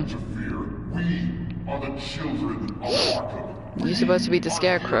you? We are the children of Arkham. You're supposed to be the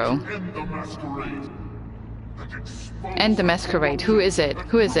Scarecrow. End the masquerade. And the masquerade. Who is it?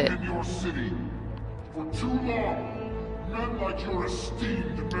 Who is it? In your city. For too long, men like your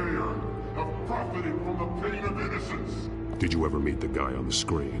esteemed mayor have profited from the pain of innocence. Did you ever meet the guy on the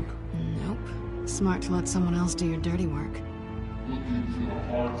screen? Nope. Smart to let someone else do your dirty work.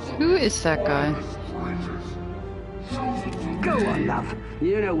 Who is that guy? Go on, love.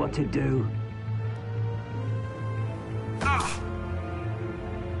 You know what to do.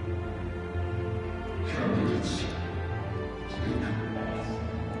 Candidates,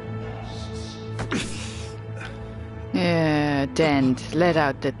 Yeah, Dent. Let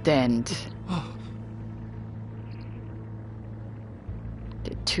out the Dent.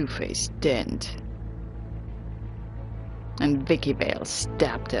 The two-faced Dent. And Vicky Vale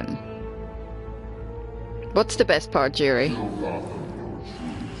stabbed him. What's the best part, Jerry? Tell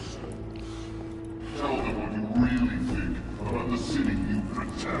them what you really think about the city you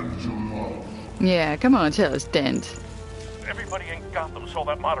pretend to love. Yeah, come on, tell us, Dent. Everybody in Gotham saw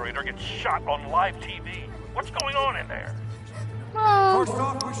that moderator get shot on live TV. What's going on in there? First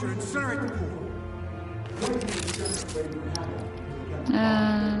off, we should incinerate the pool.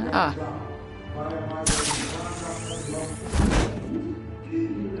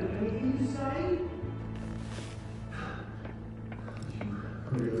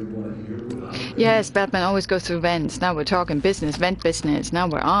 Yes, Batman always goes through vents. Now we're talking business, vent business. Now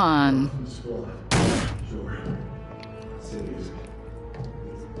we're on.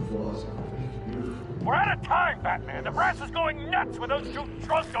 We're out of time, Batman. The brass is going nuts with those two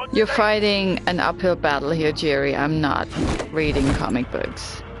drunks on You're stage. fighting an uphill battle here, Jerry. I'm not reading comic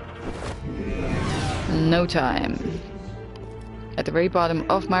books. No time. At the very bottom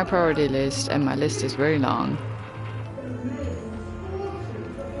of my priority list, and my list is very long.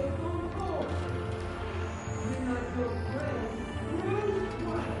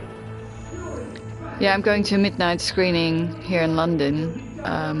 Yeah, I'm going to a midnight screening here in London.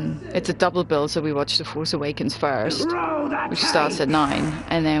 It's a double bill, so we watch The Force Awakens first, which starts at 9,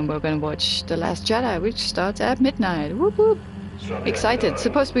 and then we're going to watch The Last Jedi, which starts at midnight. Whoop whoop! Excited.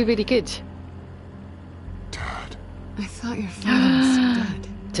 Supposed to be really good. I thought your father was dead.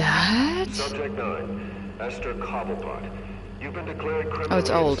 Dad? Subject 9, Esther Cobblepot. You've been declared Oh, criminally it's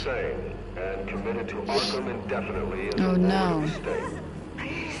old. insane and committed to Arkham indefinitely in Oh the no.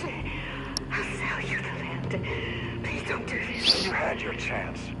 I'll sell you the land. Please don't do this. You had your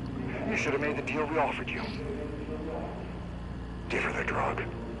chance. You should have made the deal we offered you. Give her the drug.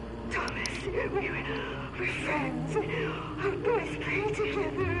 Thomas, we're friends. Our boys play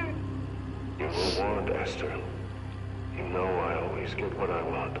together. You were warned, Esther. You know I always get what I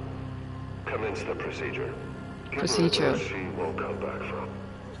want. Commence the procedure. Procedure. She won't come back from.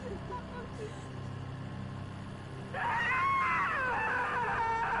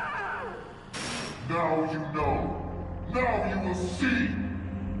 Now you know. Now you will see.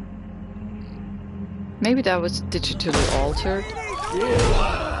 Maybe that was digitally altered. Who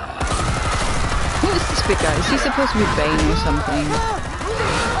is this big guy? Is he supposed to be Bane or something?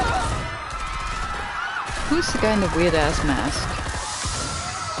 Who's the guy in the weird ass mask?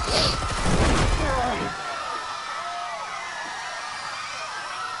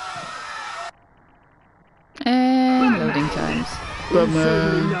 And loading times. You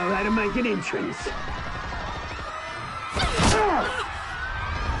certainly know how to make an entrance.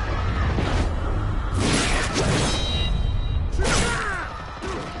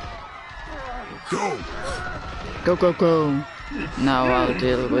 Go! Go, go, go. Now I'll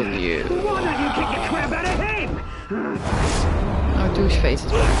deal with you. Why don't you kick the crap out of him? Oh, douche face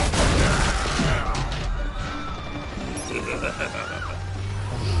is back.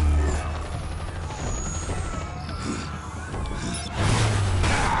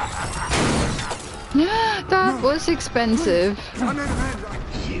 That was expensive.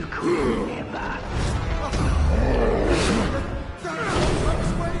 You could never.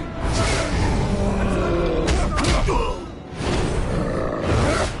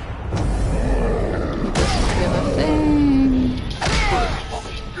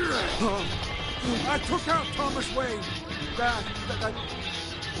 I took out Thomas Wayne. That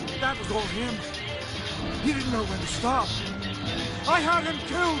was all him. He didn't know when to stop. I had him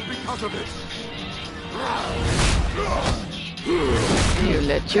killed because of it. You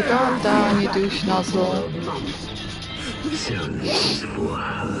let your guard down, you douche nozzle. So this is for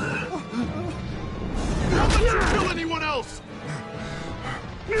her. Don't let you kill anyone else!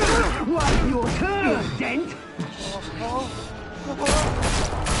 What, your turn, Dent?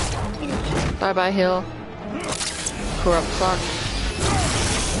 Bye bye, Hill. Corrupt fuck.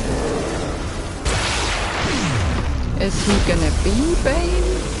 Is he gonna be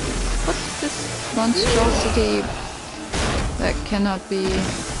Bane? What's this monstrosity that cannot be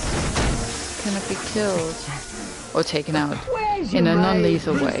killed or taken out in a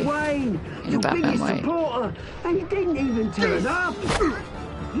non-lethal way, in a Batman way? Supporter, and he didn't even turn up.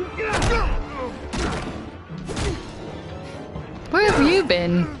 Where have you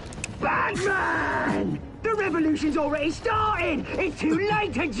been? Batman! The revolution's already started! It's too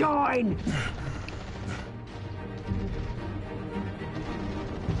late to join!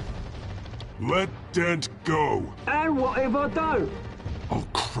 Let Dent go. And what if I don't? I'll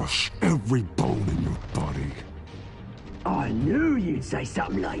crush every bone in your body. I knew you'd say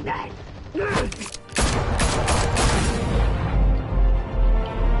something like that.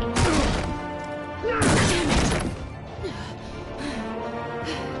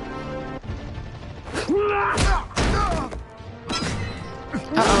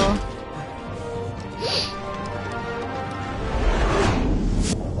 Uh-oh.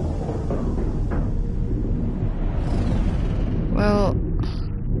 Well...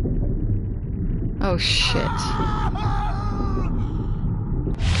 Oh shit.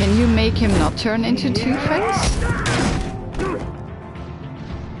 Can you make him not turn into Two-Face?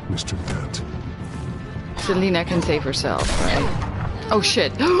 Mr. Dent. Selena can save herself, right? Oh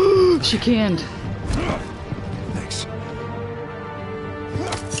shit! She can't. Thanks.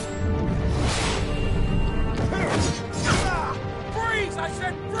 Freeze! I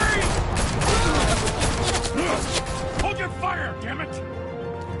said freeze! Hold your fire, damn it!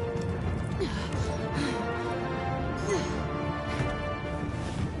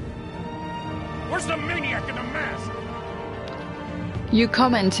 Where's the maniac in the mask? You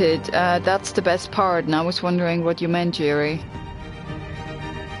commented, that's the best part, and I was wondering what you meant, Jerry.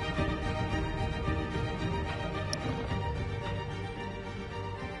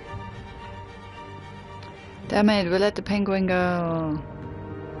 Damn it, we let the penguin go.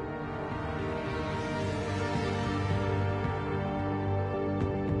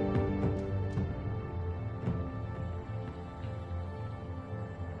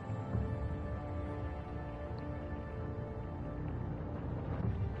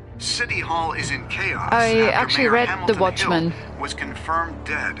 City Hall is in chaos. I actually read The Watchmen. Was confirmed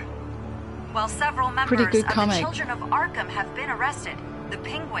dead. While several members of the Children of Arkham have been arrested, the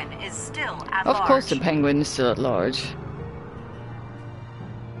Penguin is still at large. Of course the Penguin is still at large.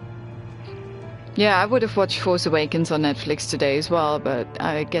 Yeah, I would have watched Force Awakens on Netflix today as well, but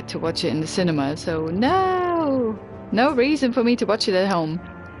I get to watch it in the cinema, so no reason for me to watch it at home.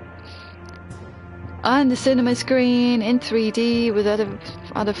 On the cinema screen, in 3D, with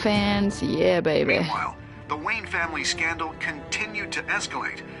other fans, yeah baby. Meanwhile, the Wayne family scandal continued to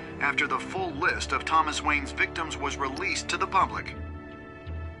escalate after the full list of Thomas Wayne's victims was released to the public.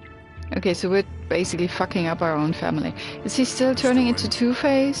 Okay, so we're basically fucking up our own family. Is he still turning into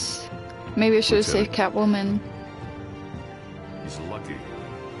Two-Face? Maybe I should have saved Catwoman. He's lucky.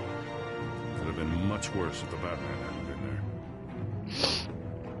 Could have been much worse if the Batman hadn't been there.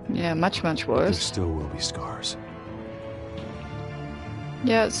 Yeah, much worse. There still will be scars.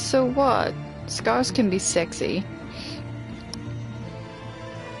 Yeah, so what? Scars can be sexy.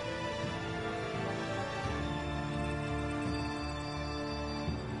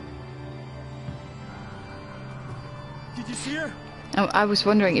 Did you see her? I was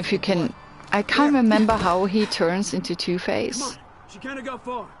wondering if you can... I can't remember how he turns into Two-Face. Come on, she can't go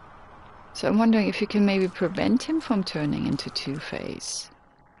far. So I'm wondering if you can maybe prevent him from turning into Two-Face.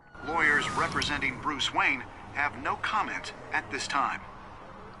 Lawyers representing Bruce Wayne have no comment at this time.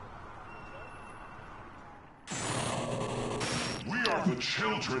 We are the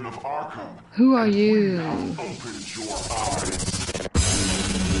children of Arkham. Who are you? Opened your eyes.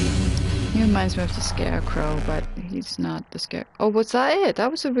 He reminds me of the Scarecrow, but he's not the Scarecrow. Oh, was that it?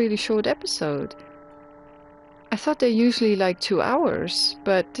 That was a really short episode. I thought they're usually like 2 hours,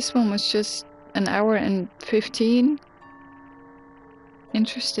 but this one was just 1 hour and 15.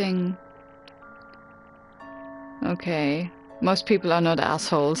 Interesting. Okay. Most people are not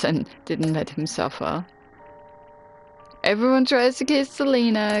assholes and didn't let him suffer. Everyone tries to kiss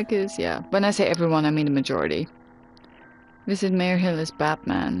Selena, because, yeah. When I say everyone, I mean the majority. Visit Mayor Hill as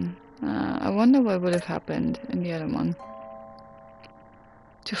Batman. I wonder what would have happened in the other one.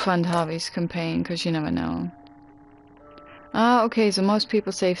 To fund Harvey's campaign, because you never know. Ah, okay, so most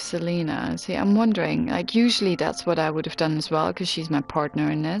people save Selena. See, I'm wondering, like, usually that's what I would have done as well, because she's my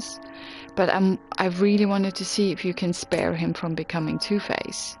partner in this. But I really wanted to see if you can spare him from becoming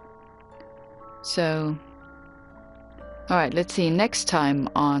Two-Face. So... Alright, let's see. Next time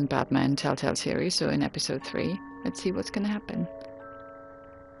on Batman Telltale series, so in episode 3. Let's see what's gonna happen.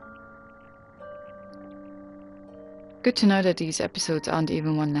 Good to know that these episodes aren't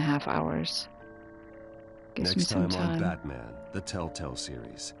even 1.5 hours. Gives me some time. On Batman, the Telltale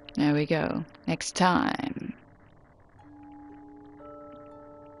series. There we go. Next time.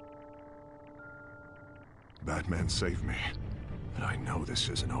 Batman saved me, but I know this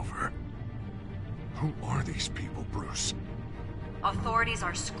isn't over. Who are these people, Bruce? Authorities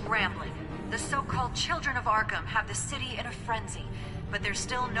are scrambling. The so-called Children of Arkham have the city in a frenzy, but there's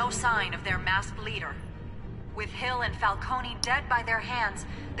still no sign of their masked leader. With Hill and Falcone dead by their hands,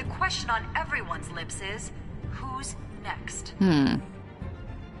 the question on everyone's lips is, who's next?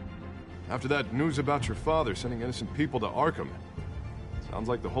 After that news about your father sending innocent people to Arkham, sounds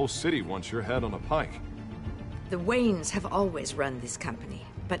like the whole city wants your head on a pike. The Waynes have always run this company,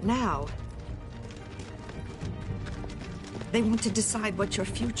 but now... they want to decide what your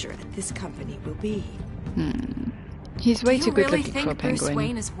future at this company will be. He's way too good Do you really looking for a think Bruce penguin.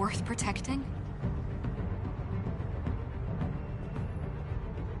 Wayne is worth protecting?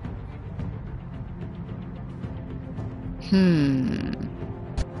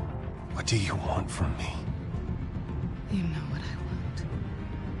 What do you want from me? You know what I want.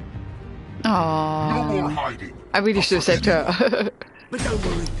 Aww. No more hiding. I really should have saved her. But don't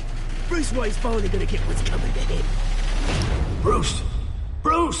worry. Bruce Wayne's finally gonna get what's coming to him. Bruce!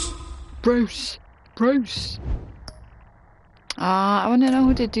 Bruce! Bruce! Bruce! I want to know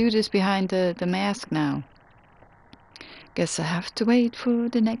who the dude is behind the mask now. Guess I have to wait for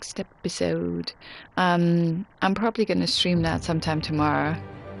the next episode. I'm probably gonna stream that sometime tomorrow.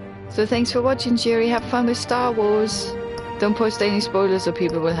 So thanks for watching, Jerry. Have fun with Star Wars. Don't post any spoilers or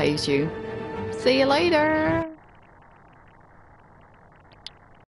people will hate you. See you later!